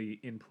completely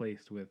in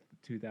place with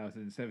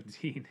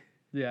 2017.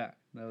 Yeah,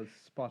 that was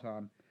spot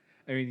on.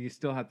 I mean, you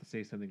still have to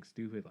say something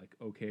stupid like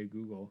 "Okay,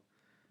 Google,"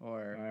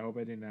 or I hope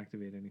I didn't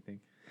activate anything.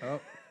 Oh,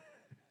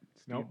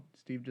 Nope.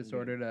 Steve just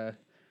ordered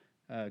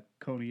a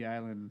Coney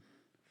Island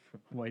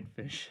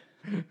Whitefish.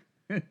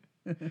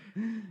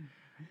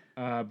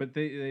 But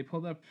they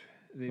pulled up.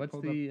 What's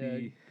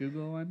the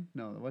Google one?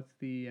 No, what's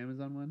the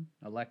Amazon one?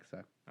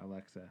 Alexa.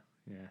 Alexa,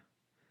 yeah.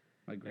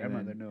 My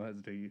grandmother knows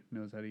how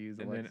to use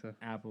and Alexa. Then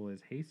Apple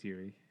is Hey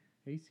Siri.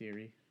 Hey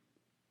Siri.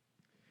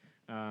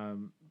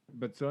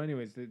 But so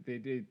anyways,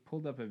 they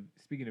pulled up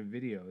speaking of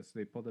videos,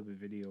 they pulled up a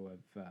video of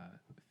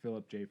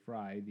Philip J.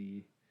 Fry,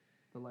 the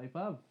life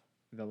of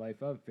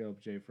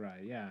Philip J.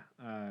 Fry,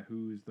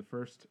 who's the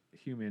first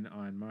human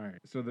on Mars.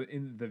 So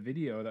in the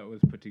video that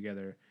was put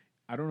together,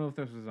 I don't know if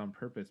this was on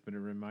purpose, but it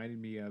reminded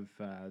me of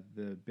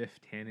the Biff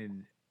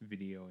Tannen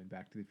video in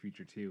Back to the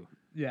Future 2.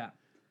 Yeah.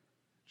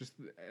 Just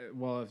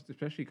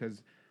especially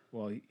because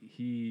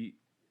he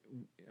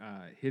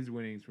his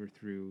winnings were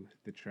through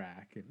the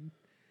track, and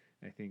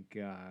I think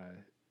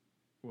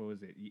what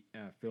was it?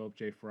 Philip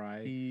J.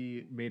 Fry.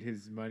 He made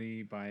his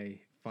money by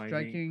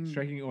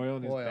striking oil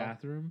in his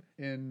bathroom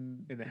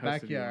in the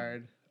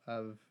backyard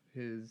of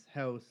his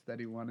house that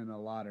he won in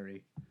a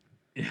lottery.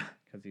 Yeah,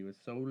 because he was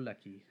so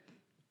lucky.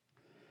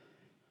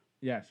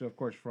 Yeah, so of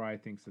course Fry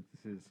thinks that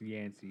this is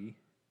Yancey,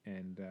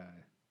 and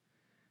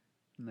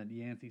that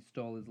Yancey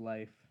stole his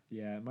life.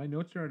 Yeah, my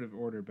notes are out of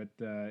order, but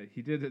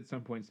he did at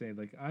some point say,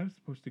 like, I was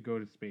supposed to go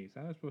to space.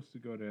 I was supposed to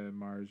go to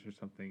Mars or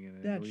something.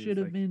 And that should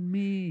have been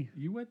me.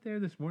 You went there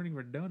this morning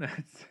for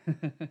donuts.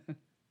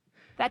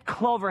 That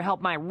Clover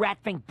helped my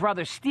rat-fink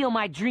brother steal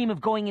my dream of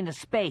going into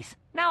space.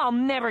 Now I'll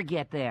never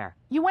get there.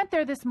 You went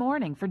there this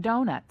morning for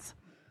donuts.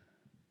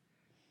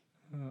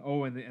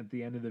 And at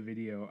the end of the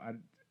video,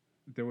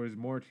 there was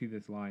more to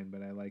this line,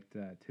 but I liked,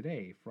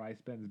 today, Fry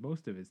spends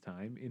most of his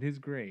time in his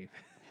grave.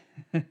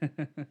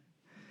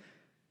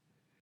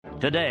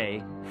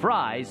 Today,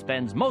 Fry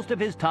spends most of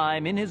his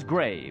time in his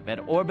grave at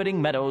Orbiting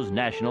Meadows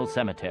National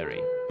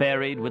Cemetery,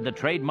 buried with the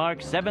trademark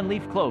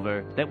 7-leaf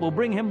clover that will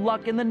bring him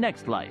luck in the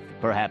next life,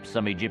 perhaps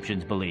some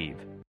Egyptians believe.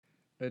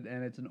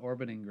 And it's an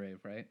orbiting grave,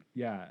 right?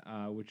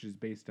 Yeah, which is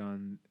based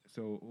on,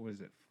 so what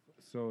was it?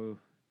 So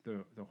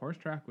the horse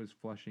track was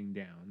Flushing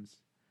Downs,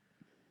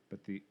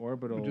 but the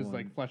orbital which is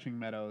like Flushing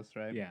Meadows,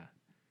 right? Yeah.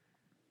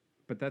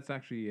 But that's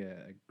actually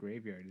a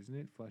graveyard, isn't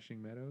it?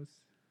 Flushing Meadows?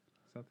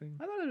 Something?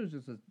 I thought it was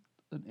just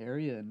an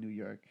area in New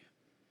York.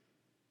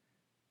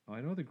 Oh,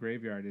 I know the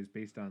graveyard is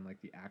based on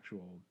like the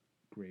actual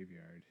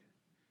graveyard.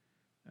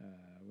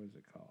 What is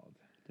it called?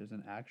 There's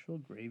an actual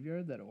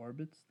graveyard that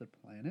orbits the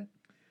planet?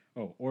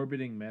 Oh,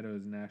 Orbiting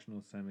Meadows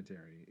National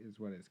Cemetery is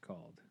what it's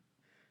called.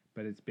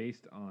 But it's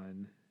based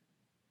on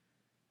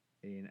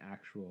an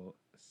actual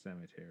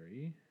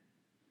cemetery,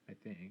 I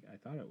think. I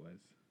thought it was.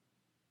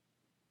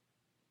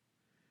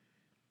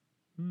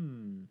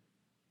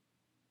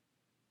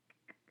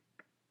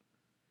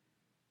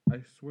 I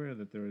swear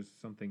that there was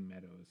something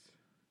Meadows.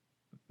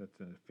 That's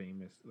a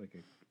famous, like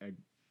a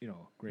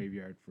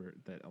graveyard for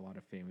that a lot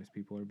of famous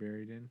people are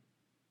buried in.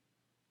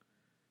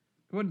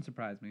 It wouldn't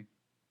surprise me.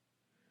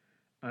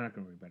 I'm not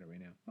going to worry about it right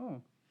now.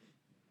 Oh.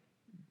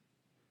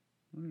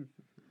 I wonder if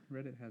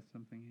Reddit has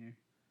something here.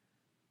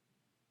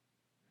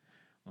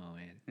 Oh,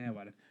 man. Yeah,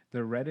 what? The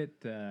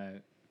Reddit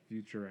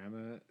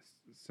Futurama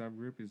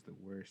subgroup is the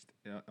worst.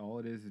 All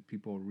it is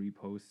people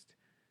repost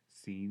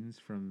scenes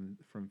from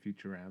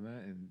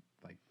Futurama and,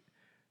 like,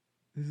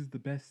 this is the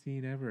best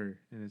scene ever.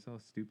 And it's all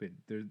stupid.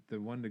 The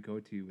one to go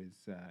to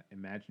is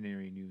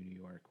Imaginary New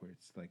York, where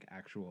it's, like,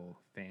 actual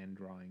fan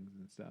drawings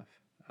and stuff.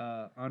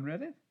 On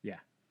Reddit? Yeah.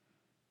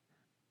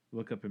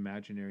 Look up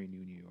Imaginary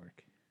New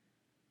York.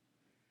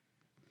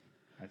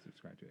 I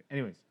subscribe to it.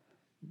 Anyways,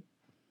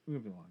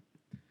 moving along.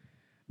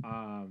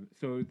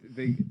 So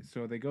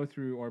they go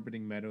through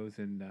Orbiting Meadows,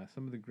 and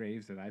some of the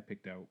graves that I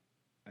picked out,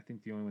 I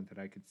think the only one that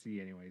I could see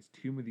anyways,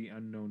 Tomb of the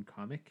Unknown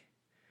Comic.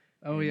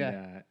 Oh,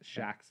 and,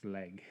 Shaq's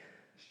Leg.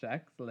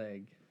 Shaq's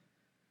Leg.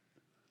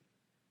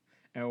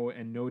 Oh,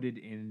 and noted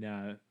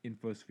in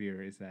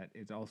Infosphere is that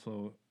it's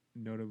also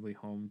notably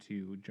home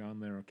to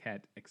John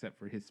LaRoquette, except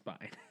for his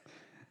spine.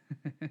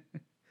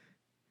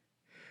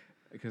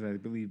 Because I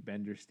believe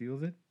Bender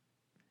steals it.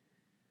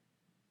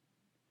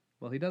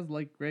 Well, he does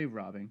like grave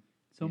robbing.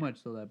 So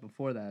much so that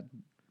before that,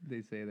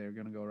 they say they're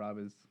going to go rob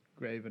his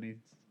grave, and he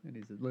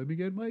says, let me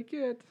get my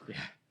kit. Yeah.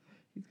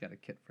 He's got a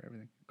kit for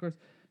everything. Of course,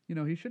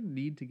 he shouldn't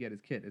need to get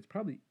his kit. It's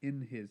probably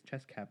in his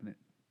chest cabinet.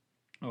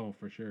 Oh,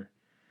 for sure.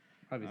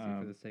 Obviously,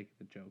 for the sake of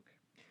the joke.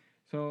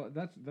 So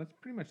that's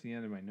pretty much the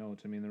end of my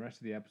notes. I mean, the rest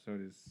of the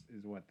episode is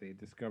what they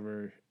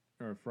discover,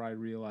 or Fry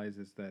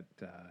realizes that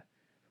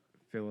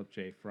Philip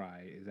J.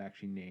 Fry is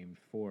actually named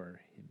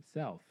for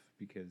himself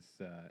because,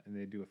 and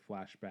they do a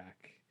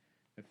flashback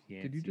of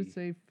Yancey. Did you just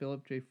say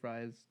Philip J.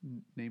 Fry is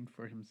named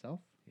for himself?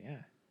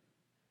 Yeah.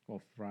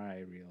 Well,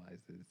 Fry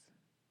realizes.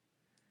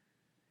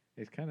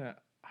 It's kind of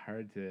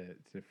hard to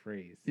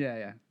phrase.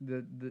 Yeah.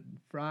 The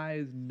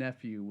Fry's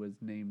nephew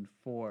was named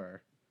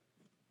for.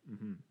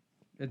 Mm-hmm.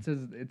 It says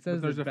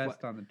there's the a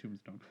best on the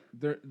tombstone.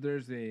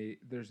 There's a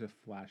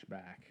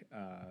flashback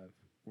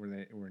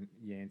where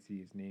Yancey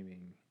is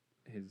naming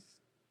his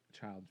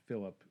child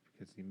Philip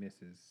because he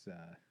misses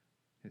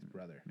his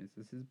brother.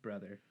 Misses his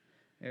brother,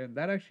 and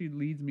that actually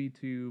leads me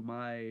to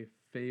my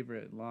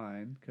favorite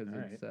line because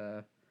it's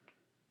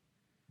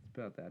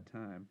about that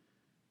time,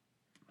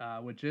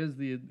 which is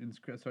the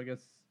inscription. So I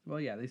guess, well,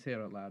 yeah, they say it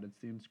out loud. It's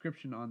the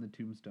inscription on the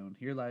tombstone.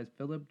 Here lies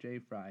Philip J.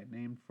 Fry,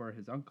 named for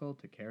his uncle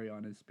to carry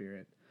on his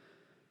spirit.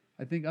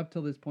 I think up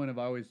till this point, I've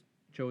always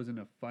chosen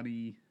a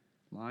funny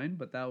line,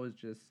 but that was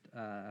just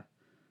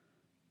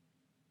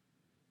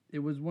it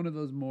was one of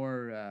those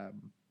more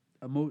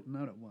I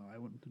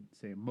wouldn't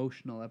say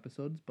emotional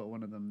episodes, but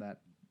one of them that,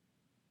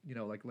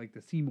 like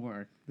the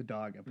Seymour the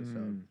dog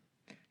episode.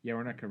 Yeah,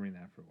 we're not covering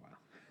that for a while.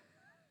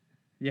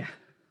 Yeah,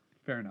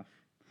 fair enough.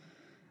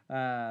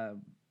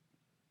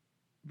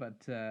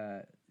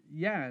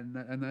 Yeah,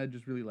 and I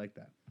just really like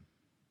that.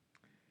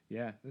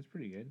 Yeah, that's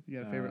pretty good. You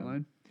got a favorite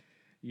line?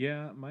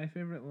 Yeah, my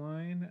favorite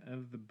line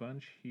of the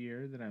bunch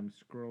here that I'm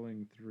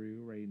scrolling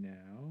through right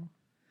now.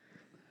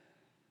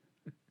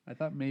 I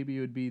thought maybe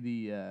it would be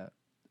the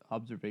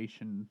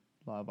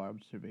law of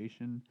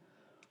observation.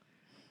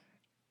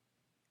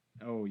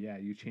 Oh yeah,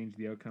 you change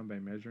the outcome by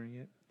measuring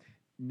it.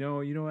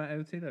 No, you know what? I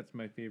would say that's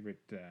my favorite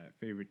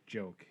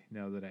joke.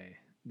 Now that I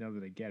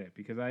get it,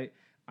 because I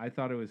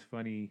thought it was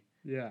funny.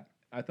 Yeah,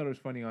 I thought it was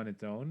funny on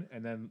its own,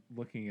 and then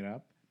looking it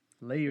up.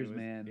 Layers,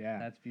 man. Yeah,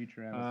 that's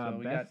Futurama. So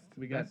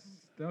we got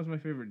that was my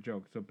favorite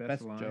joke. So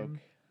best line,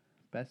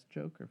 best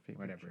joke or favorite?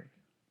 Whatever. Joke?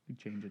 We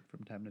change it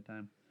from time to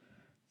time.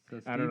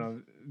 So I don't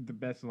know the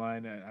best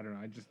line. I don't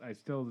know. I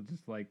still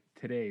just like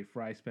today.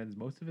 Fry spends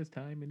most of his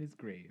time in his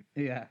grave.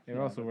 Yeah, it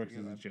also works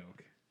as a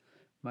joke.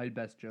 My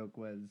best joke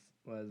was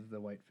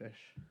the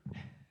whitefish.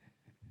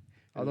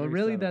 Although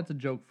really, subtle. That's a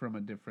joke from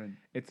a different.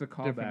 It's a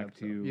callback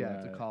to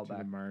it's a callback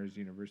to Mars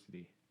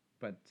University.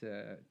 But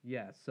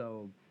yeah,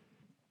 so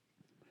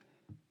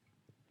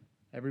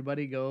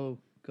everybody go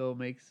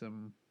make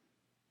some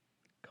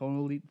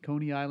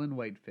Coney Island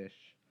Whitefish.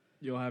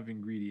 You'll have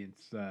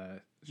ingredients.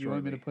 You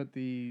want me to put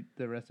the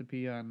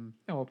recipe on?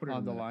 No, we'll put it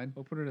on the line.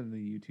 We'll put it in the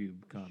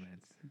YouTube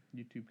comments.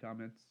 YouTube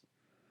comments.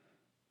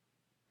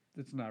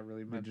 It's not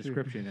really much. The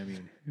description, I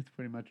mean. It's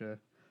pretty much a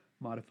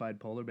modified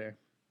polar bear.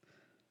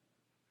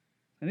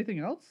 Anything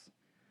else?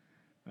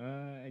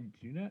 I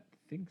do not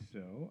think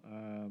so.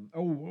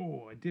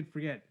 I did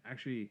forget.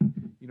 Actually,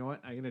 you know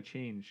what? I'm going to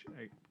change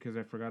because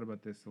I forgot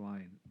about this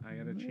line. I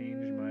got to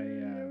change my...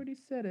 I already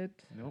said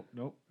it.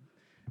 Nope.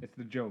 It's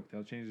the joke.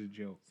 They'll change the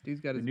joke. Steve's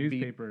got his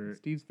newspaper.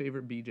 Steve's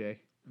favorite BJ.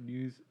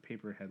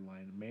 Newspaper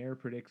headline: Mayor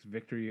predicts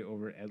victory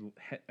over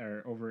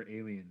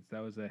aliens.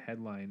 That was a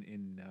headline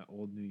in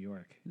Old New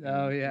York. In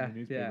the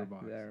newspaper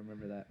box. Yeah, I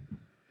remember that.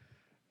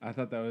 I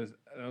thought that was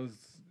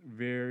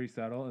very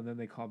subtle, and then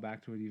they call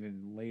back to it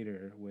even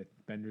later with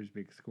Bender's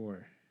big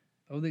score.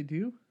 Oh, they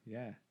do?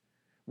 Yeah.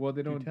 Well,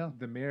 they don't. Tell.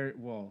 The mayor.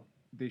 Well,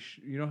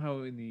 you know how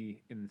in the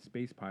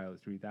Space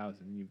Pilot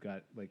 3000, you've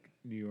got like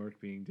New York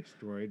being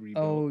destroyed,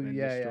 rebuilt, and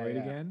destroyed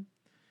again.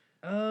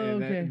 Oh,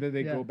 and okay. Then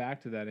they go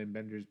back to that in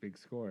Bender's big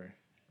score.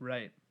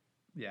 Right.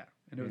 Yeah,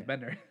 and it was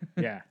Bender.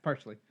 Yeah,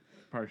 partially.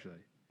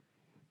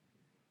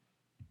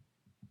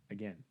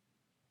 Again,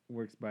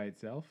 works by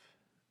itself,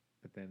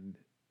 but then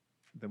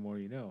the more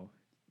you know,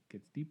 it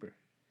gets deeper.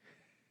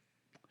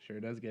 Sure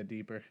does get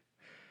deeper.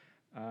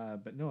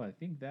 But no, I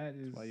think that's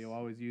why you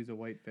always use a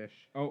whitefish.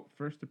 Oh,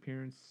 first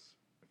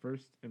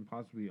and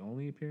possibly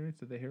only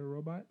appearance of the hair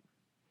robot?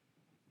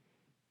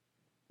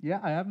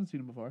 Yeah, I haven't seen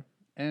him before.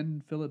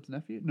 And Philip's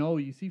nephew? No,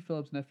 you see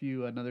Philip's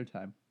nephew another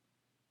time.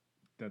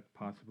 That's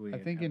possibly I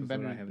think in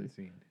Bender's, I haven't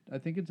seen. I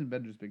think it's in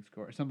Bender's Big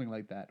Score, or something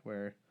like that,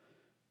 where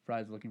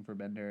Fry's looking for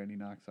Bender and he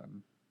knocks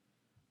on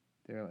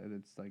there.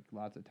 It's like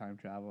lots of time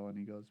travel and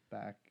he goes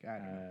back. I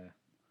don't know.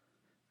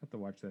 Have to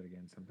watch that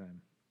again sometime.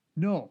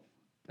 No.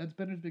 That's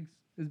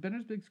is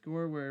Bender's Big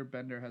Score where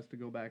Bender has to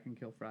go back and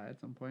kill Fry at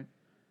some point?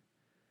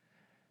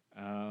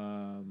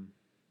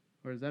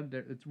 Or is that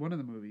it's one of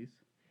the movies?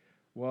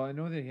 Well, I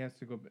know that he has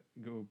to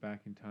go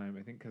back in time.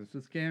 I think because the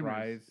scammers.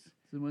 Fry's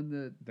so when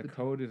the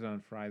code is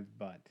on Fry's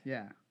butt.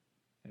 Yeah,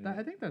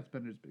 I think that's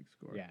Bender's Big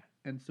Score. Yeah,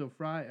 and so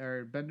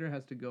Bender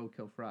has to go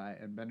kill Fry,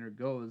 and Bender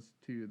goes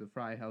to the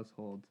Fry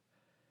household,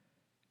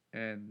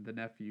 and the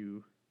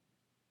nephew.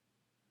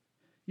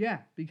 Yeah,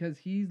 because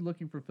he's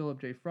looking for Philip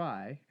J.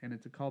 Fry, and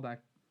it's a callback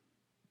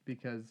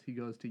because he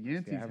goes to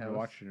Yancey's house. I haven't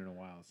watched it in a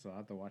while, so I'll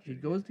have to watch it. He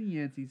goes to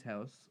Yancey's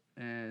house,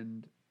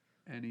 and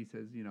he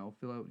says,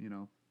 Philip,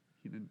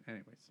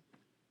 Anyways.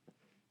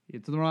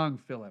 It's the wrong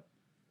Philip.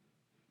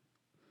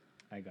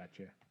 I got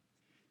you.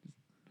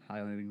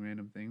 Highlighting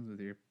random things with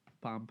your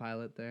Palm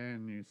Pilot there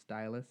and your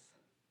stylus.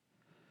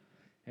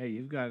 Hey,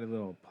 you've got a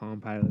little Palm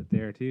Pilot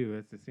there too.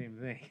 That's the same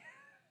thing.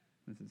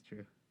 This is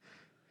true.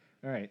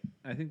 All right,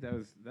 I think that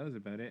was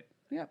about it.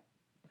 Yep.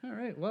 All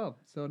right. Well,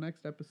 so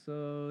next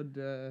episode,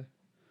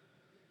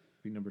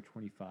 Be number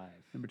 25.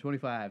 number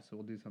 25. So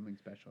we'll do something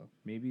special.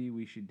 Maybe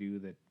we should do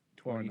the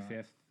Or not.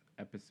 25th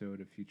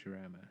episode of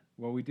Futurama.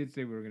 Well, we did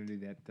say we were going to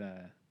do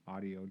that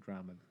audio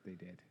drama that they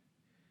did.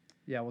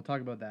 Yeah, we'll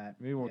talk about that.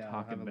 Maybe we'll Yeah,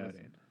 talk have a about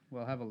listen. it.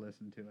 We'll have a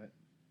listen to it.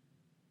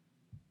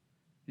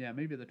 Yeah,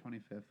 maybe the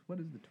 25th. What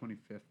is the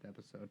 25th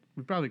episode?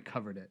 We probably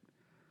covered it.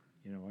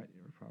 You know what?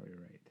 You're probably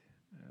right.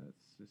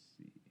 Let's just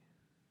see.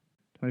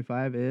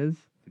 25 is?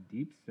 The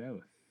Deep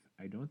South.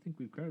 I don't think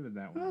we've covered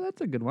that one. Oh,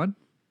 that's a good one.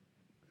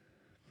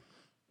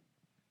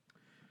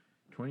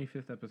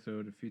 25th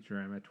episode of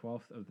Futurama,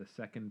 12th of the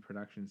second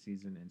production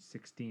season, and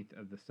 16th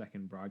of the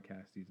second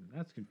broadcast season.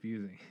 That's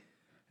confusing.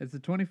 It's the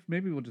 20.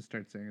 Maybe we'll just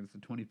start saying it's the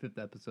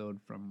 25th episode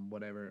from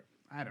whatever.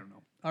 I don't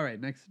know. All right,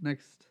 next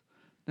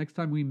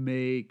time we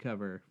may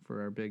cover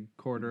for our big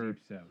quarter.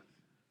 Deep South.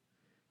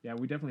 Yeah,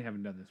 we definitely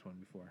haven't done this one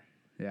before.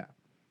 Yeah.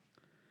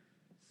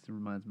 This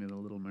reminds me of The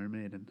Little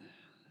Mermaid and the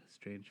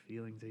strange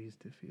feelings I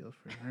used to feel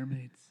for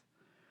mermaids.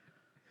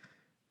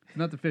 It's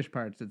not the fish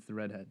parts, it's the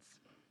redheads.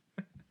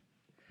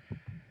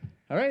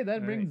 All right,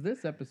 that brings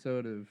this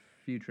episode of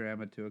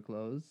Futurama to a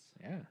close.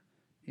 Yeah.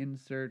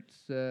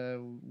 Inserts,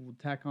 we'll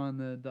tack on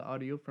the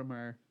audio from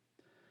our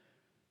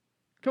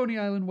Coney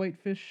Island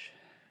Whitefish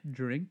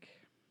drink.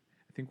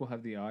 I think we'll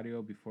have the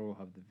audio before we'll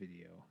have the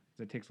video.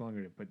 Because it takes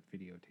longer to put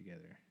video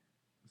together.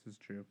 This is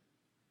true.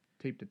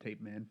 Tape to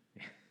tape, man.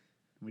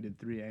 We did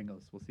 3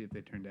 angles. We'll see if they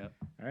turned out.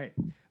 All right.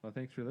 Well,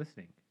 thanks for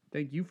listening.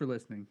 Thank you for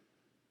listening.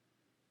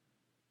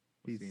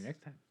 We'll see you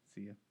next time.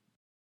 See ya.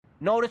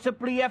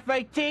 Noticeably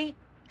FAT?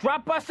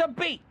 Drop us a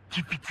beat.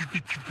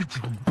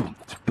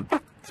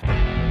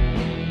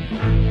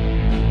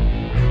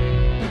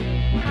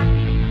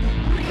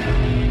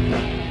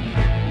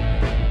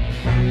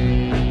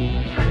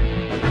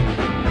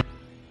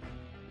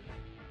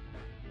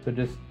 So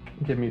just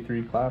give me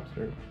 3 claps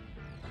or...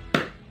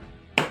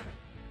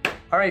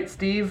 All right,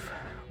 Steve,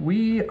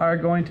 we are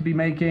going to be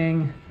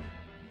making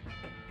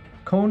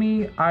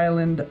Coney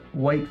Island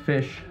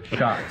Whitefish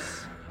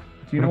shots.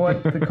 Do you know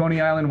what the Coney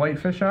Island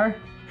Whitefish are?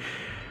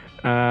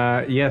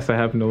 Yes, I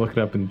happened to look it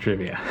up in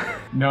trivia.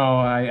 No,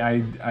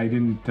 I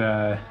didn't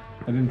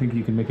think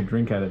you could make a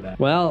drink out of that.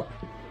 Well,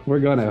 we're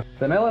gonna.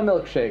 Vanilla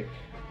milkshake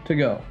to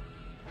go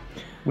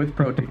with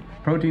protein.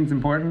 Protein's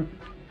important.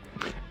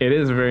 It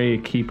is a very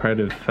key part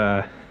of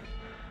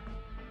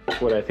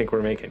what I think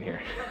we're making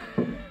here.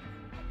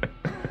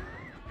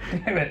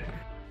 Damn it.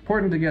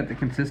 Important to get the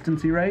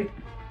consistency right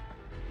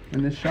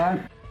in this shot.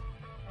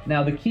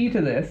 Now the key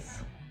to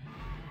this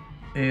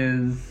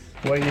is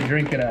what you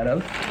drink it out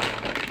of.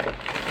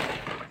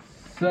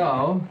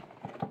 So...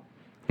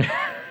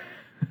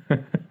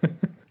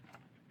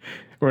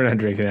 We're not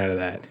drinking out of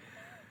that.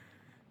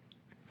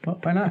 Well,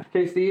 why not?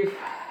 Okay, Steve.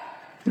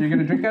 So you're going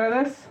to drink out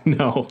of this?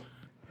 No.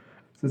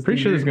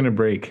 Pretty sure it's going to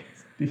break.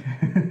 You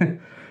know,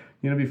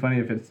 it'd be funny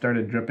if it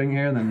started dripping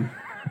here, then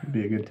it'd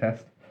be a good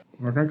test.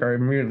 I think I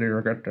immediately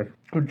regret this.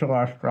 Good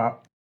last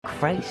drop.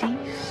 Crazy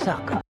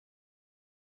sucker.